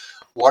said.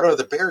 "What are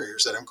the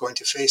barriers that I'm going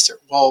to face there?"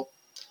 Well,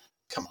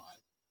 come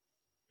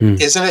on.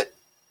 mm. Isn't it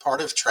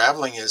part of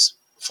traveling is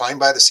flying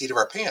by the seat of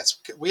our pants?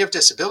 We have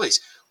disabilities.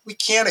 We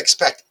can't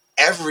expect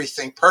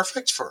everything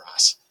perfect for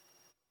us.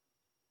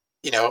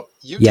 You deal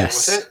with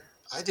Yes. it.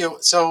 I deal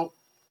with so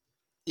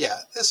yeah,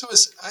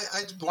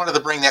 I wanted to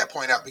bring that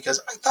point out because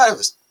I thought it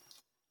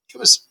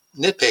was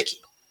nitpicky.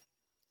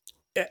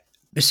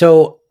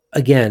 So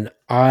again,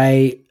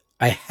 I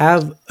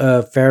have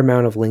a fair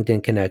amount of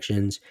LinkedIn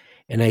connections,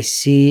 and I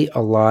see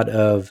a lot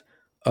of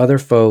other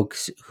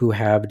folks who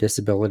have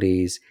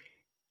disabilities,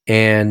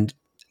 and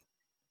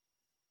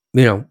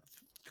you know,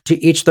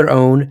 to each their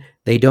own.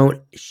 They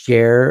don't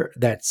share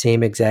that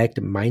same exact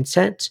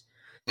mindset.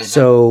 Hmm.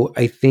 So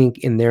I think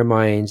in their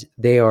minds,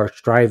 they are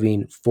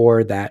striving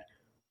for that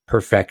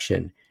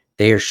perfection.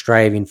 They are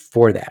striving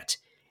for that.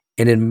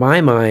 And in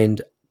my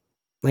mind,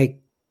 like,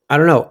 I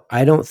don't know,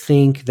 I don't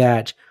think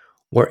that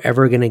we're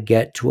ever going to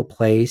get to a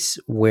place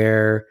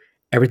where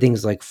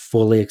everything's like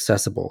fully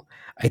accessible.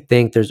 I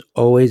think there's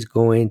always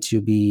going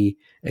to be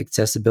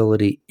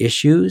accessibility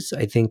issues.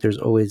 I think there's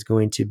always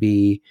going to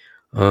be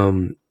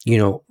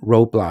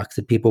roadblocks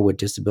that people with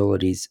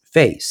disabilities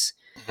face.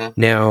 Hmm.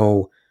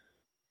 Now,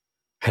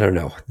 I don't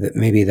know that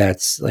maybe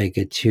that's like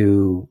a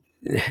too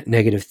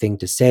negative thing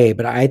to say,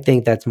 but I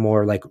think that's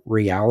more like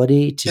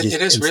reality to It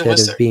just is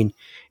realistic.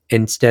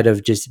 instead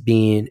of just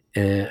being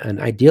an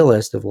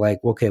idealist of like,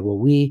 okay, well,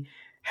 we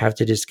have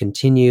to just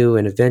continue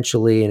and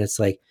eventually, and it's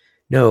like,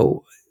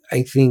 no,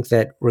 I think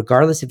that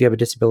regardless if you have a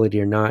disability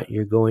or not,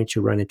 you're going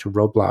to run into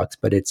roadblocks,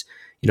 but it's,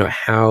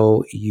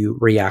 how you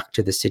react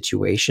to the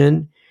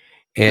situation.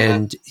 Hmm.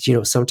 And,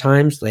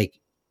 sometimes like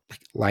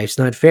life's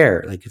not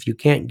fair. Like if you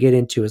can't get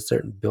into a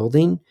certain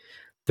building,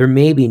 there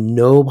may be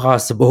no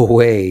possible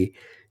way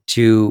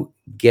to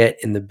get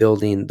in the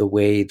building the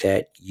way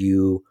that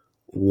you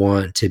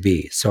want to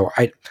be. So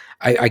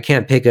I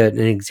can't pick an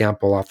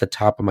example off the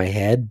top of my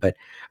head, but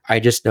I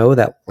just know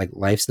that like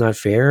life's not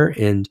fair,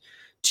 and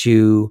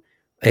to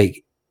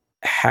like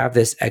have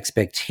this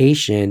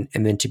expectation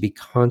and then to be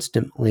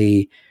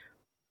constantly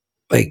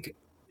like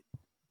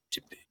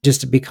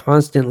just to be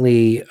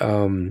constantly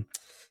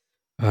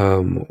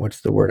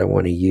what's the word I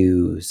want to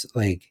use,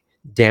 like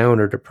down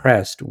or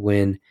depressed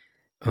when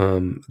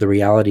the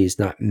reality is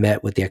not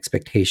met with the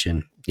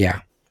expectation.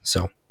 Yeah.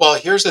 So Well,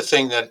 here's the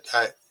thing that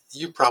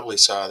you probably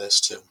saw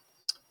this too,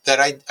 that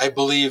I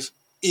believe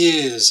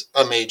is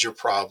a major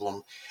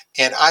problem,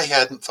 and I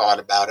hadn't thought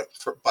about it.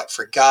 But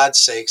for God's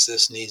sakes,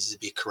 this needs to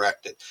be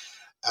corrected.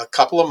 A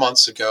couple of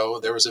months ago,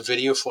 there was a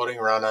video floating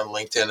around on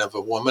LinkedIn of a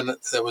woman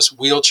that was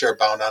wheelchair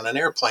bound on an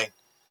airplane,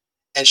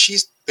 and she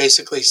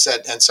basically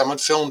said, and someone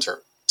filmed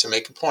her to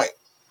make a point.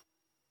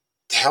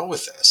 The hell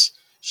with this.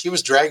 She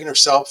was dragging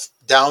herself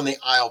down the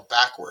aisle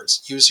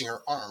backwards using her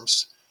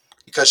arms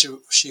because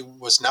she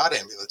was not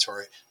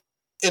ambulatory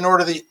in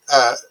order to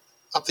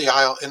up the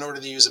aisle in order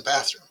to use the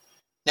bathroom.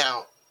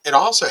 Now, it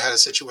also had a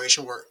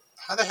situation where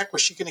how the heck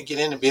was she going to get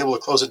in and be able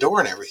to close the door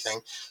and everything?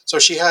 So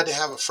she had to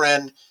have a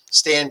friend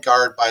stand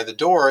guard by the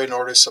door in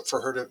order for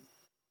her to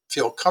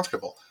feel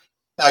comfortable.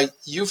 Now,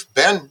 you've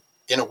been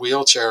in a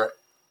wheelchair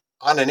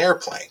on an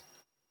airplane.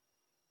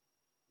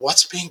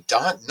 What's being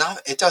done?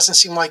 Not. It doesn't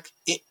seem like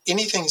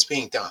anything's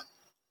being done.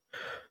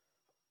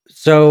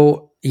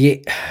 so yeah,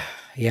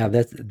 yeah,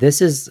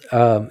 this is an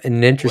Well, that's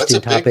interesting a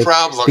big topic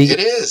problem. It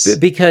is.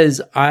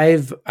 because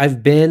I've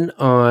been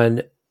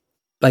on,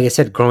 like I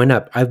said, growing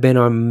up, I've been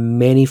on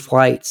many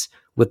flights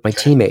with my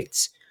Okay.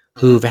 teammates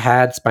Hmm. who've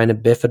had spina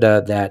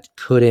bifida that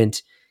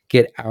couldn't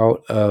get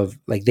out of,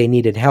 like, they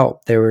needed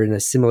help. They were in a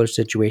similar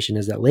situation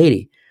as that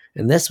lady.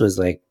 And this was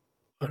like,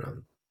 I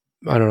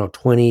don't know,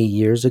 20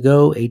 years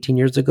ago, 18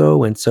 years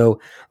ago. And so,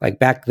 like,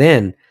 back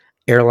then,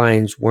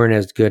 airlines weren't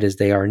as good as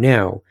they are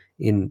now.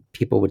 And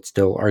people would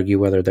still argue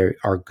whether they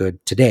are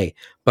good today.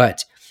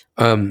 But,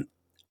 um,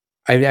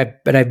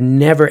 but I've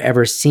never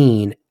ever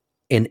seen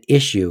an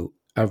issue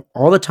of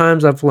all the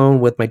times I've flown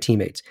with my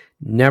teammates.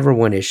 Never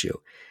one issue.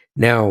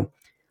 Now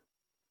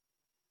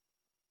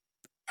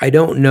I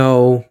don't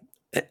know.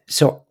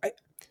 So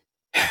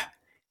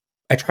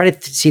I try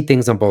to see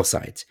things on both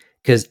sides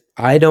because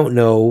I don't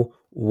know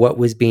what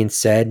was being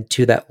said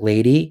to that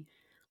lady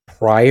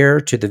prior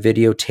to the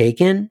video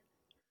taken.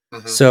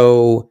 Hmm.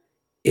 So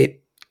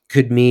it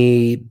could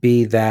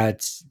be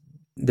that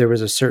there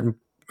was a certain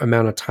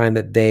amount of time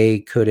that they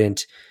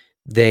couldn't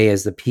they,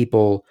 as the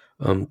people,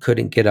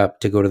 couldn't get up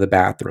to go to the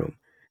bathroom.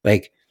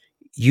 Like,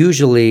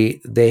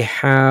 usually they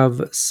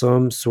have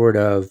some sort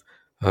of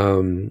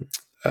um,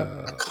 A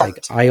like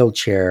cart. aisle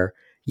chair.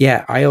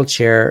 Yeah, aisle Yes.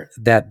 chair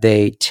that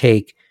they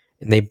take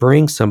and they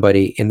bring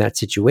somebody in that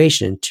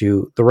situation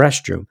to the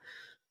restroom.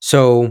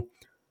 So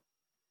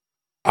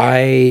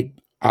I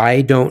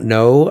I don't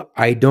know.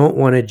 I don't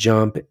want to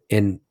jump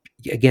and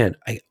again,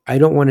 I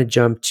don't want to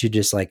jump to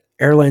just like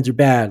airlines are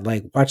bad,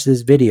 like watch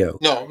this video.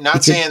 No, not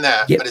Because saying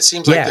that, yeah, but it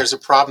seems like yeah. there's a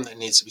problem that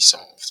needs to be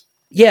solved.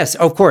 Yes,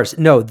 of course.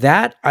 No,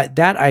 that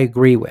I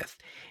agree with.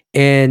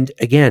 And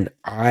again,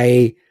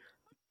 I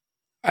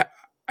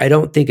I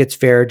don't think it's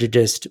fair to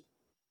just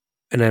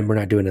we're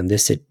not doing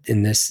it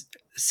in this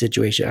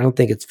situation. I don't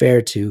think it's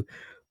fair to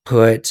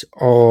put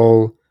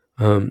all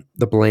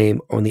the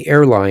blame on the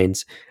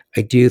airlines.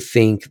 I do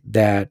think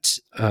that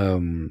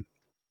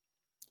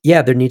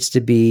yeah, there needs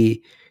to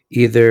be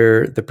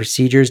either the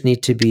procedures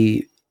need to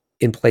be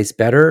in place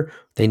better,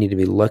 they need to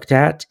be looked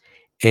at,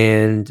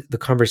 and the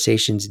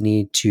conversations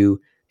need to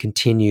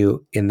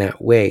continue in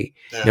that way.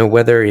 Yeah, Now,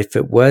 whether if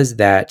it was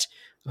that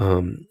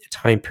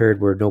time period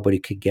where nobody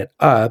could get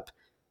up,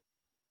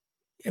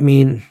 I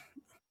mean,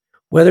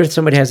 whether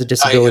somebody has a I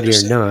disability or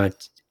understand.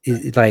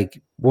 not,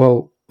 like,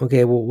 well,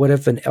 okay, well, what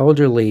if an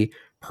elderly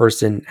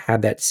person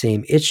had that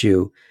same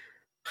issue?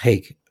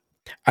 Hey,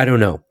 I don't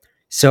know.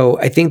 So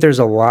I think there's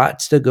a lot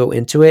to go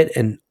into it,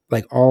 and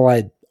like all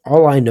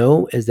I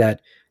know is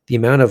that the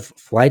amount of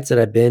flights that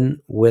I've been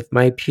with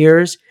my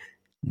peers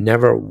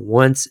never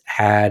once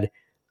had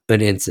an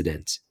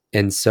incident.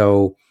 And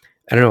so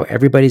I don't know,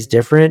 everybody's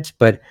different,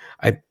 but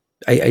I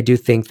I do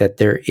think that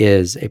there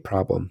is a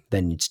problem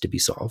that needs to be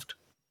solved.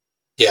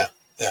 Yeah,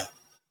 yeah.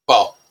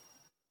 Well,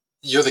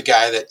 you're the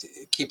guy that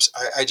keeps.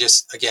 I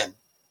just again,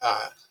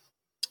 uh,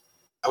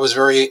 I was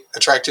very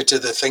attracted to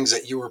the things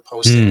that you were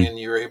posting, Mm. and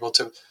you were able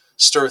to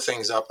stir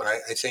things up. And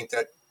I think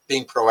that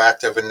being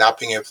proactive and not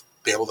be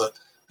able to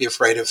be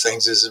afraid of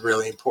things is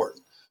really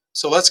important.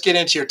 So let's get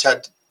into your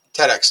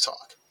TEDx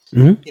talk.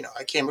 Mhm.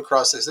 I came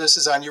across this. This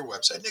is on your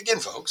website. And again,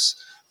 folks,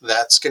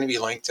 that's going to be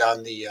linked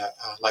on the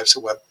Life's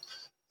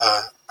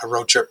a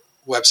Road Trip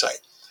website.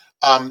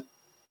 Um,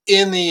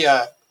 in the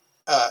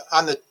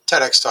on the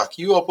TEDx talk,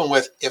 you open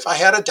with, "If I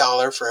had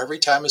 $1 for every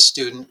time a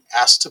student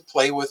asked to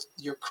play with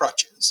your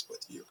crutches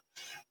with you,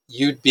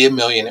 you'd be a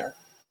millionaire.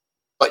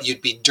 But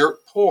you'd be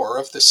dirt poor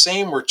if the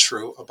same were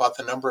true about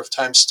the number of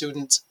times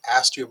students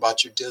asked you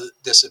about your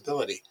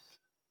disability."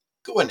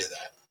 Go into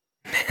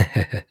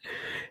that.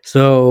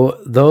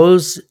 So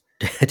those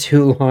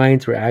two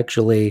lines were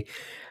actually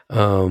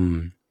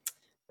um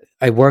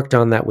I worked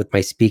on that with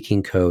my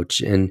speaking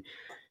coach, and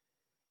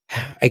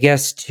I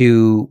guess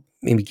to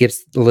maybe give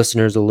the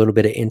listeners a little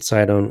bit of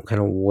insight on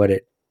kind of what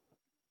it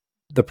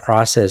the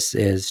process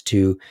is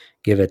to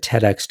give a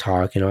TEDx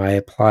talk. I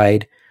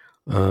applied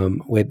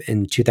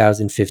in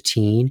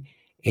 2015,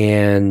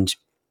 and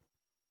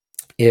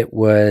it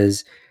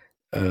was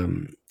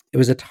um, it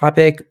was a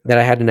topic that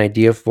I had an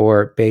idea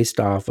for based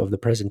off of the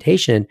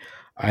presentation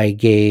I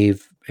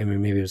gave. I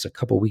mean, maybe it was a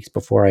couple weeks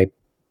before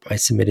I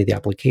submitted the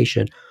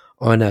application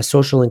on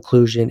social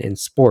inclusion in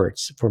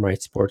sports for my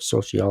sports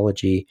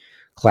sociology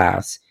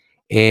class.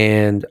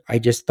 And I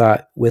just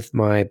thought, with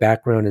my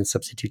background in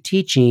substitute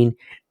teaching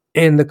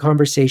and the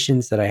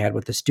conversations that I had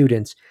with the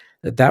students,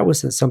 that that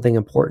was something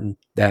important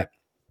that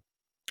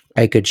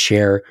I could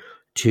share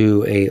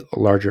to a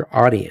larger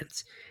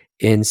audience.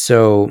 And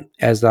so,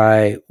 as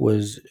I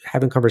was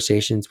having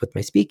conversations with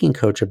my speaking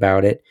coach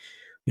about it,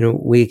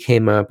 we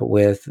came up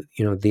with,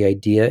 the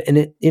idea, and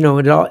it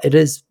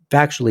is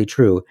factually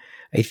true.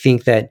 I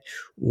think that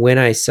when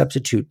I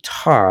substitute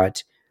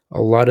taught,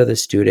 a lot of the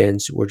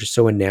students were just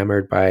so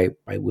enamored by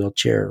my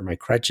wheelchair or my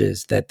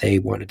crutches that they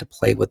wanted to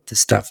play with the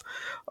stuff,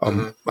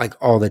 Mm-hmm. like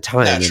all the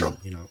time. Natural.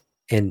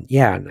 And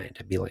yeah, and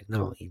I'd be like,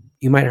 no,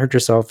 you might hurt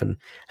yourself, and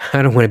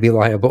I don't want to be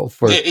liable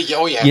for,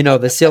 Oh yeah.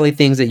 the silly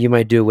things that you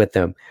might do with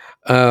them.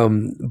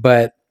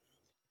 But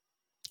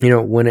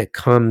when it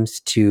comes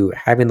to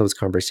having those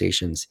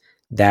conversations,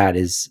 that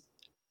is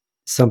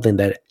something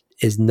that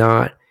is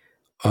not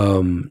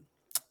um,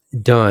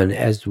 done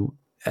as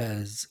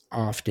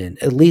often,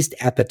 at least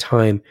at the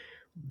time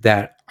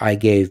that I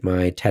gave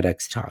my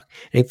TEDx talk.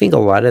 And I think a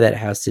lot of that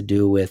has to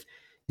do with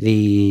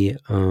the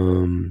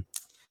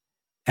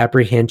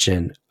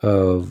apprehension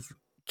of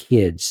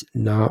kids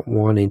not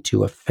wanting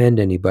to offend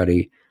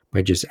anybody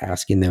by just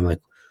asking them like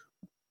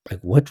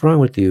what's wrong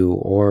with you,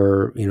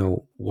 or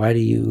why do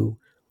you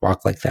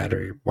walk like that,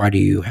 or why do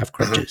you have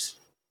Mm-hmm. crutches.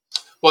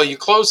 Well, you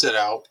closed it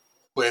out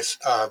with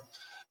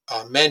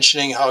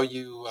mentioning how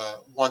you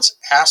once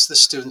asked the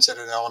students at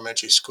an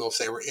elementary school if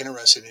they were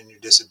interested in your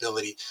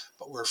disability,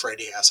 but were afraid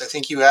to ask. I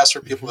think you asked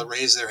for people Hmm. to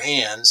raise their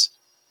hands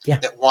Yeah.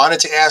 that wanted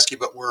to ask you,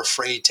 but were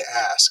afraid to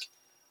ask.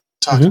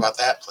 Talk Hmm. about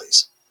that,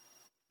 please.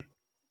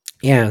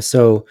 Yeah,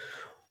 so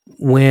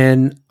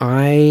when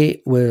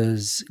I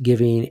was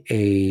giving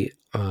a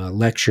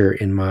lecture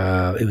in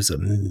my it was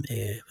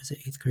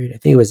eighth grade, I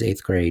think it was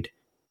eighth grade,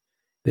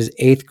 it was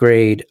eighth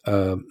grade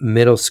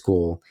middle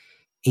school,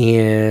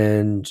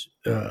 And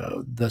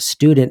the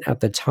student at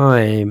the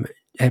time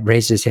had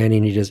raised his hand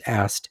and he just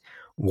asked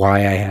why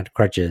I had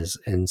crutches.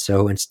 And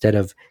so instead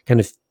of kind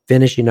of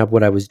finishing up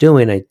what I was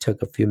doing, I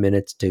took a few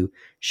minutes to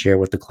share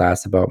with the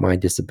class about my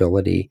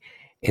disability.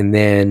 And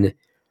then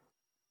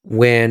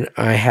when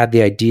I had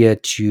the idea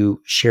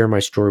to share my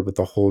story with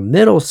the whole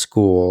middle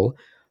school,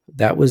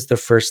 that was the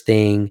first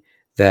thing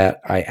that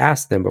I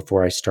asked them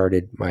before I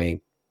started my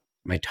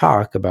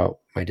talk about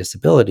my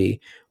disability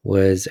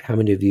was how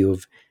many of you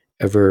have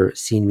ever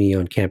seen me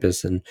on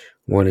campus and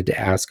wanted to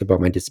ask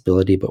about my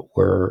disability but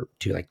were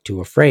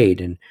too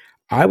afraid. And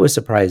I was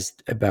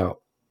surprised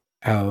about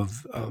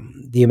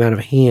the amount of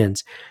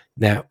hands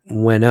that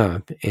went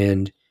up.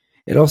 And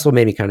it also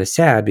made me kind of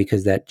sad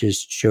because that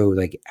just showed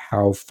like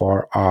how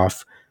far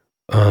off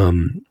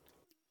um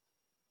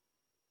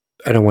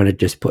I don't want to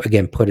just put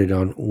it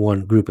on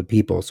one group of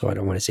people, so I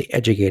don't want to say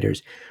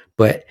educators,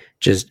 but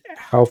just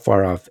how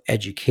far off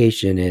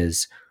education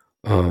is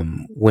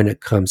when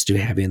it comes to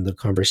having the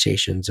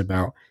conversations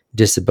about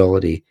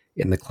disability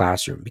in the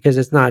classroom, because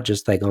it's not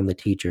just like on the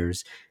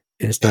teachers,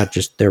 and it's Yeah. not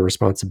just their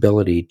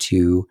responsibility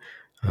to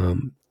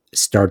um,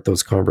 start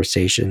those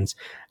conversations.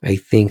 I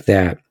think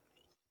that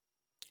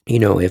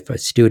if a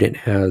student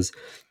has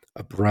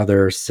a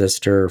brother,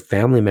 sister,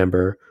 family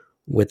member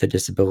with a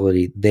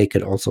disability, they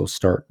could also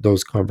start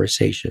those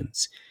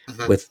conversations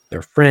Hmm. with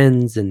their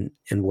friends and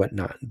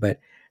whatnot. But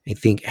I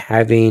think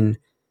having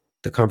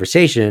the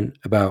conversation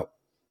about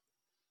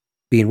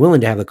being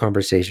willing to have the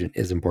conversation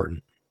is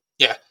important.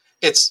 Yeah.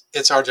 It's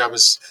our job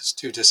as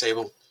two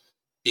disabled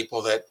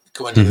people that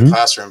go into the Hmm.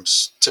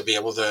 classrooms to be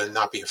able to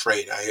not be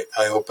afraid.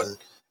 I open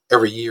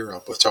every year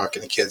up with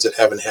talking to kids that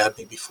haven't had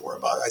me before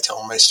about it. I tell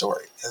them my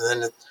story,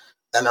 and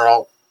then they're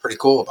all pretty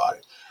cool about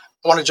it.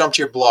 I want to jump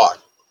to your blog,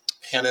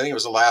 and I think it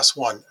was the last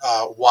one.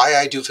 Why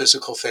I do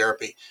physical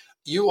therapy.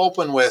 You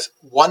open with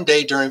one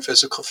day during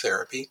physical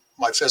therapy,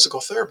 my physical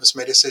therapist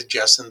made a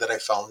suggestion that I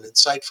found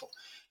insightful.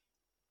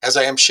 As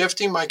I am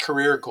shifting my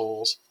career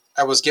goals,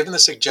 I was given the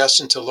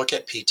suggestion to look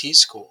at PT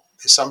school.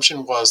 The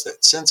assumption was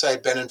that since I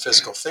had been in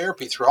physical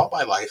therapy throughout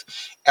my life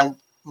and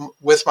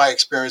with my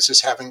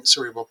experiences having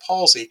cerebral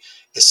palsy,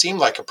 it seemed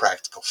like a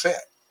practical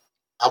fit.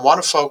 I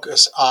want to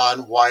focus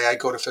on why I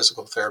go to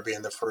physical therapy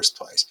in the first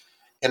place.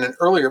 In an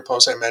earlier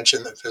post, I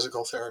mentioned that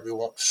physical therapy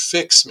won't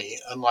fix me,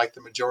 unlike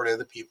the majority of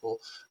the people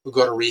who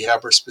go to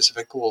rehab or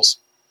specific goals.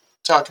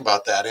 Talk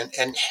about that.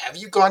 And have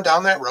you gone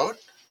down that road?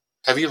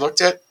 Have you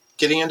looked at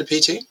getting into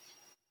PT?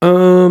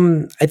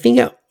 I think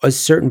at a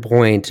certain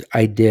point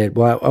I did.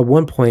 Well, at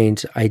one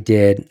point I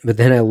did, but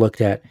then I looked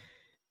at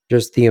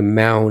just the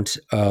amount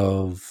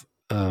of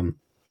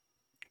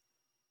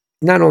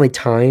not only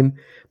time,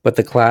 but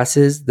the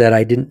classes that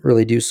I didn't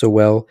really do so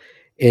well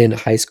in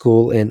high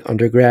school and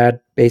undergrad.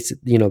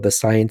 Basic, the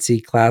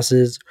sciencey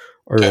classes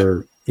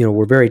Okay.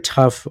 were very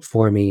tough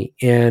for me.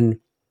 And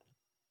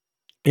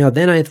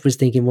then I was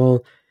thinking,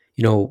 well,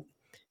 you know,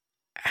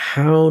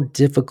 how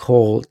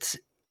difficult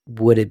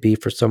would it be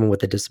for someone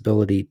with a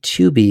disability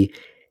to be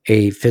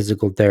a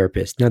physical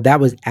therapist? Now, that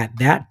was at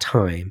that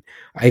time.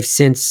 I've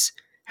since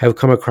have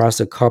come across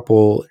a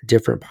couple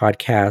different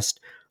podcasts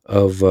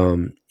of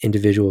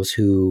individuals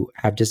who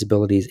have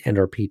disabilities and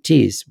are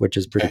PTs, which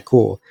is pretty Okay.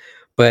 cool.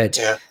 But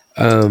Yeah.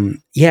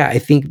 yeah, I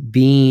think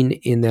being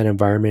in that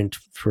environment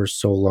for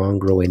so long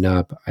growing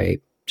up, I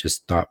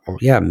just thought, well,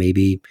 yeah,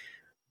 maybe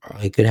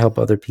I could help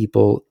other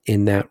people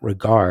in that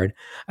regard.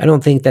 I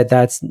don't think that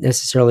that's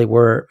necessarily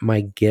where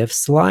my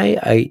gifts lie.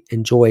 I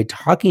enjoy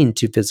talking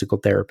to physical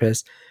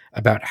therapists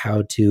about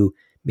how to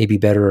maybe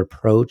better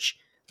approach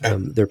Okay.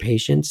 their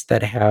patients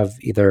that have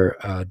either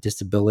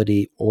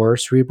disability or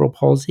cerebral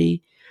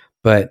palsy.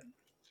 But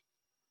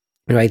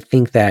I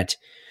think that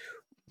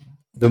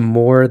the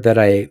more that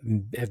I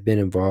have been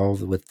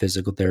involved with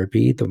physical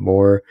therapy, the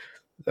more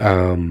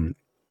um,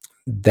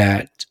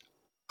 that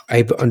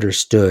I've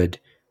understood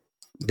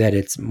that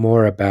it's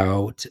more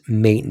about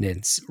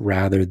maintenance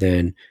rather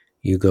than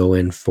you go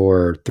in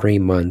for 3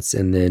 months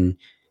and then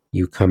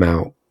you come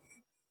out,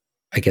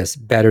 I guess,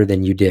 better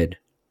than you did.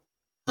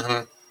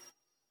 Hmm.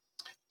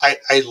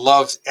 I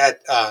loved at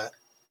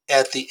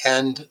the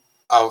end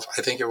of,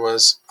 I think it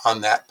was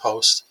on that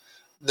post.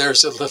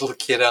 There's a little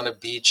kid on a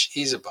beach.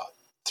 He's about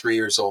 3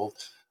 years old,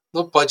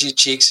 little pudgy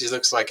cheeks. He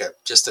looks like a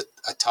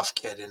tough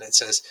kid, and it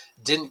says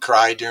didn't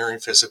cry during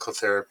physical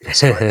therapy.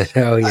 So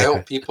Oh I yeah,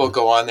 hope people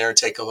go on there and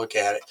take a look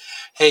at it.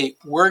 Hey,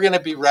 we're going to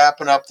be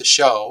wrapping up the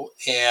show,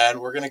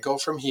 and we're going to go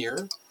from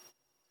here.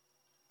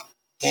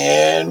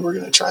 And we're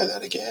going to try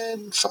that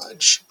again.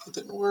 Fudge. It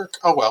didn't work.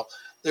 Oh, well.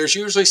 There's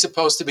usually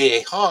supposed to be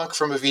a honk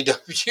from a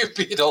VW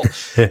Beetle,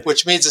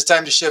 which means it's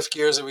time to shift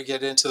gears and we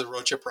get into the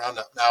road trip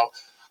roundup. Now,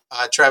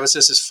 Travis,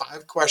 this is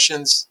 5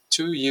 questions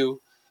to you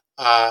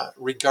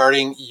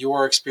regarding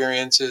your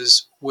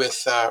experiences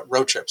with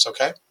road trips,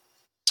 okay?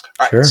 All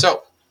right. sure.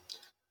 So,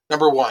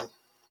 number one,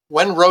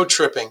 when road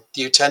tripping,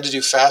 do you tend to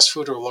do fast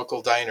food or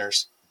local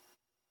diners?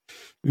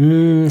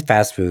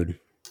 Fast food.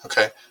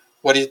 Okay.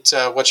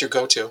 What's your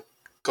go-to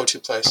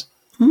place?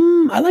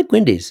 I like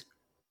Wendy's.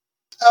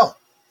 Oh,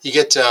 you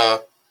get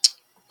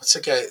what's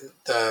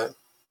the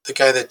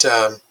guy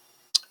that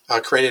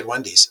created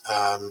Wendy's?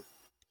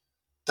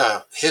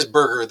 His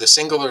burger, the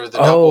single or the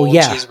double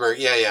cheeseburger.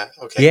 Yeah.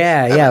 Okay.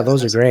 Yeah.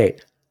 Those are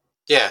great.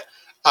 Yeah.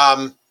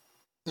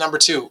 Number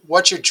 2,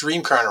 what's your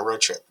dream car on a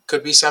road trip?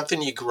 Could be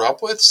something you grew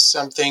up with,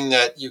 something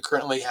that you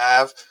currently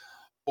have,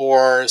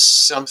 or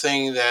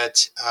something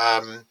that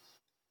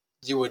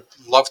you would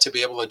love to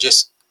be able to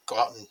just go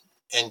out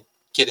and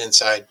get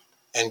inside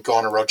and go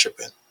on a road trip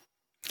in.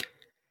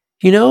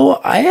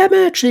 I am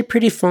actually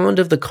pretty fond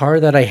of the car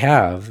that I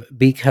have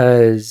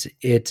because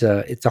it's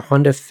a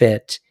Honda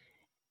Fit,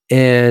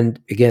 and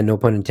again, no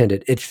pun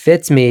intended. It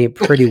fits me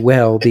pretty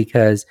well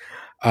because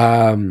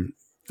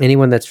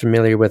anyone that's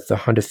familiar with the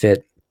Honda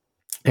Fit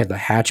and the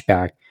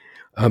hatchback,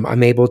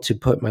 I'm able to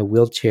put my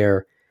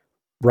wheelchair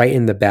right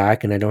in the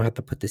back, and I don't have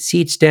to put the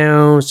seats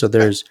down. So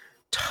there's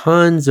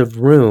tons of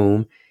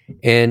room.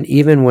 And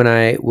even when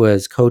I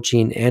was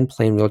coaching and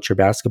playing wheelchair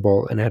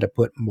basketball and I had to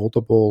put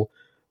multiple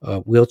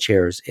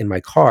wheelchairs in my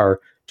car,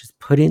 just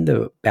putting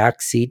the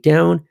back seat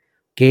down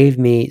gave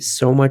me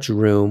so much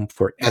room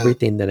for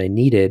everything that I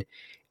needed.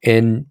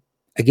 And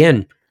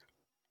again,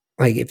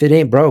 like if it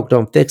ain't broke,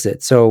 don't fix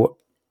it. So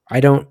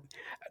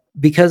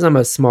because I'm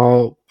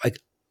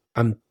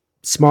I'm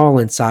small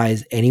in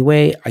size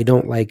anyway, I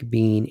don't like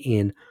being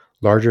in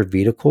larger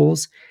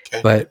vehicles.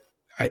 Okay. But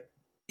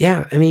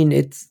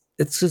it's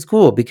just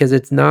cool because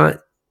it's not,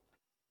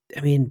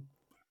 I don't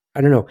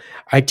know.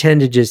 I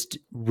tend to just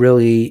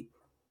really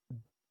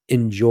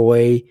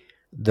enjoy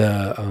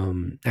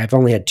I've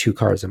only had 2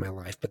 cars in my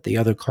life, but the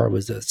other car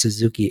was a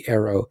Suzuki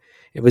Aero.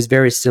 It was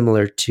very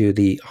similar to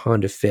the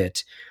Honda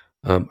Fit.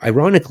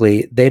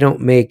 Ironically, they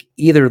don't make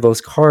either of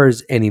those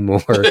cars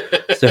anymore.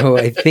 So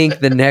I think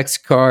the next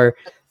car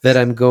that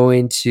I'm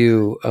going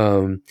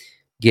to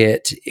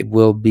get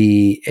will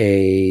be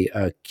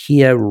a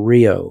Kia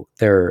Rio,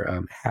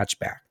 their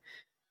hatchback,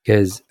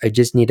 because I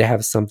just need to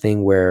have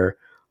something where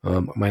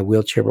my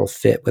wheelchair will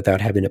fit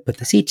without having to put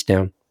the seats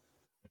down.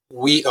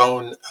 We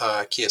own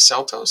Kia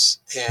Seltos,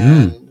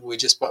 and we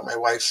just bought my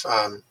wife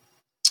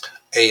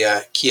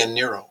a Kia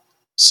Niro.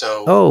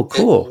 So,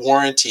 cool.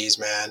 Warranties,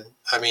 man.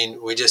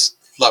 We just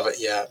love it.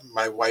 Yeah,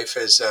 my wife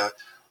has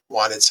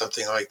wanted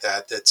something like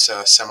that that's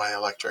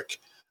semi-electric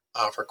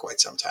for quite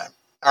some time.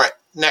 All right,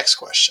 next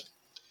question.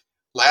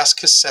 Last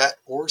cassette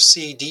or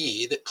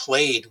CD that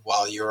played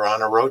while you were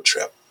on a road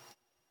trip?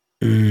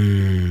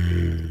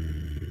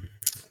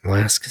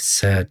 Last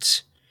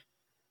cassette.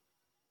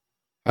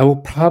 I will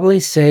probably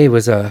say it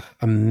was a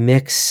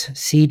mix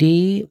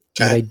CD,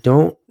 but I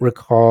don't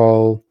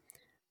recall.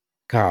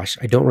 Gosh,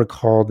 I don't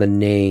recall the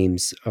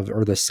names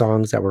or the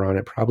songs that were on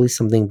it. Probably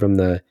something from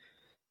the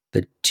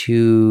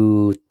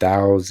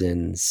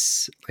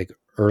 2000s, like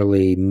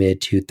early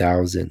mid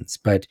 2000s.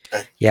 But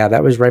yeah,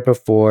 that was right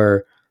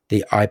before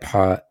the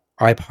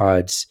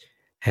iPods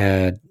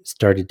had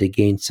started to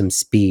gain some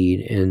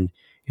speed, and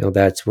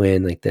that's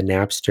when like the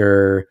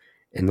Napster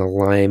and the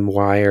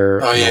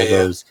LimeWire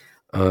those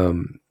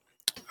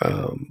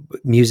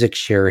music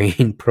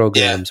sharing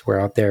programs were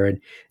out there, and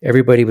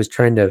everybody was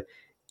trying to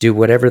do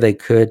whatever they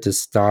could to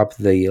stop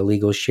the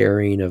illegal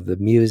sharing of the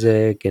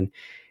music, and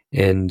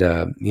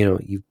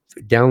you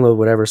download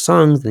whatever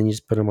songs, then you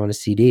just put them on a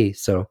CD.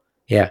 So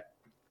yeah.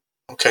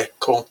 Okay,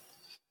 cool.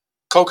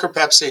 Coke or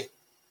Pepsi?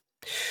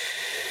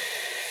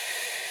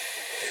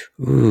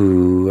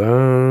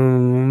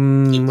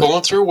 Keep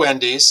going through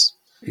Wendy's.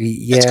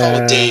 Yeah, let's call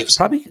it Dave's.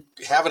 Probably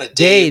having a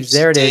Dave's.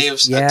 There it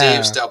is. Yeah. A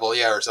Dave's double,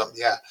 or something.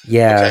 Yeah.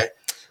 Yeah.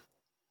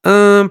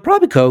 Okay.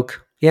 Probably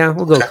Coke. Yeah,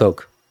 we'll go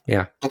Coke.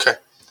 Yeah. Okay.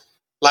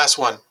 Last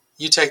one.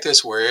 You take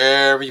this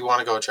wherever you want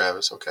to go,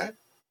 Travis. Okay.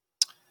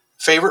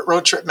 Favorite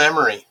road trip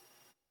memory?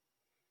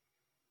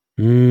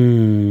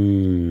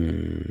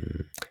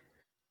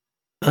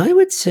 I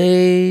would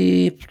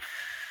say,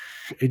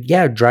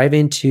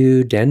 driving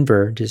to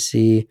Denver to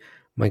see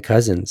my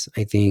cousins.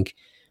 I think,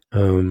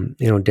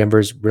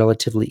 Denver's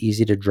relatively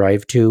easy to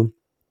drive to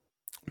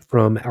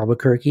from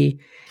Albuquerque.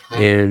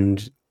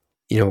 And,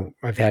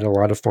 I've had a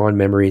lot of fond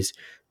memories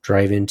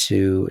driving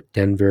to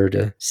Denver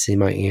to see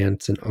my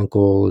aunts and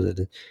uncles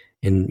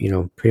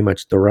and pretty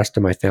much the rest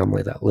of my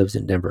family that lives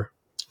in Denver.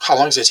 How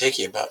long does it take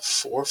you? About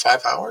 4 or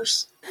 5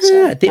 hours?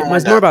 Yeah, I think it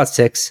was more about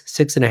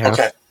 6.5.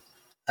 Okay.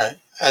 All right.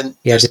 And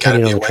there's got to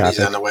be a Wendy's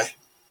on the way.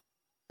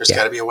 There's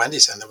got to be a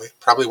Wendy's on the way.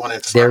 Probably one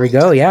in Farmington. There we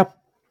go. Yeah.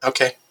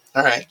 Okay.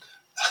 All right.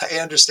 I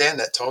understand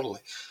that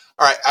totally.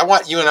 All right. I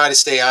want you and I to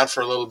stay on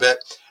for a little bit.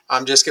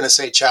 I'm just going to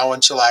say ciao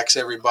and chillax,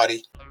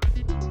 everybody.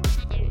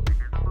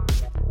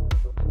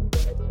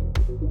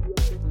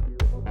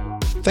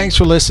 Thanks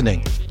for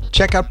listening.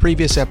 Check out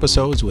previous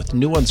episodes with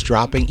new ones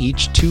dropping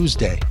each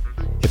Tuesday.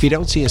 If you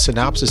don't see a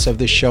synopsis of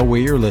this show where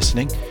you're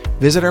listening,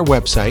 visit our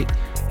website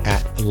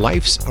at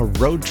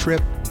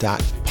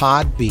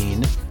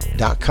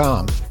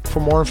lifesaroadtrip.podbean.com for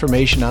more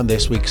information on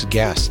this week's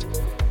guest.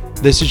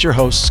 This is your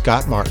host,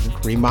 Scott Martin,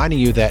 reminding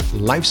you that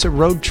life's a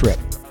road trip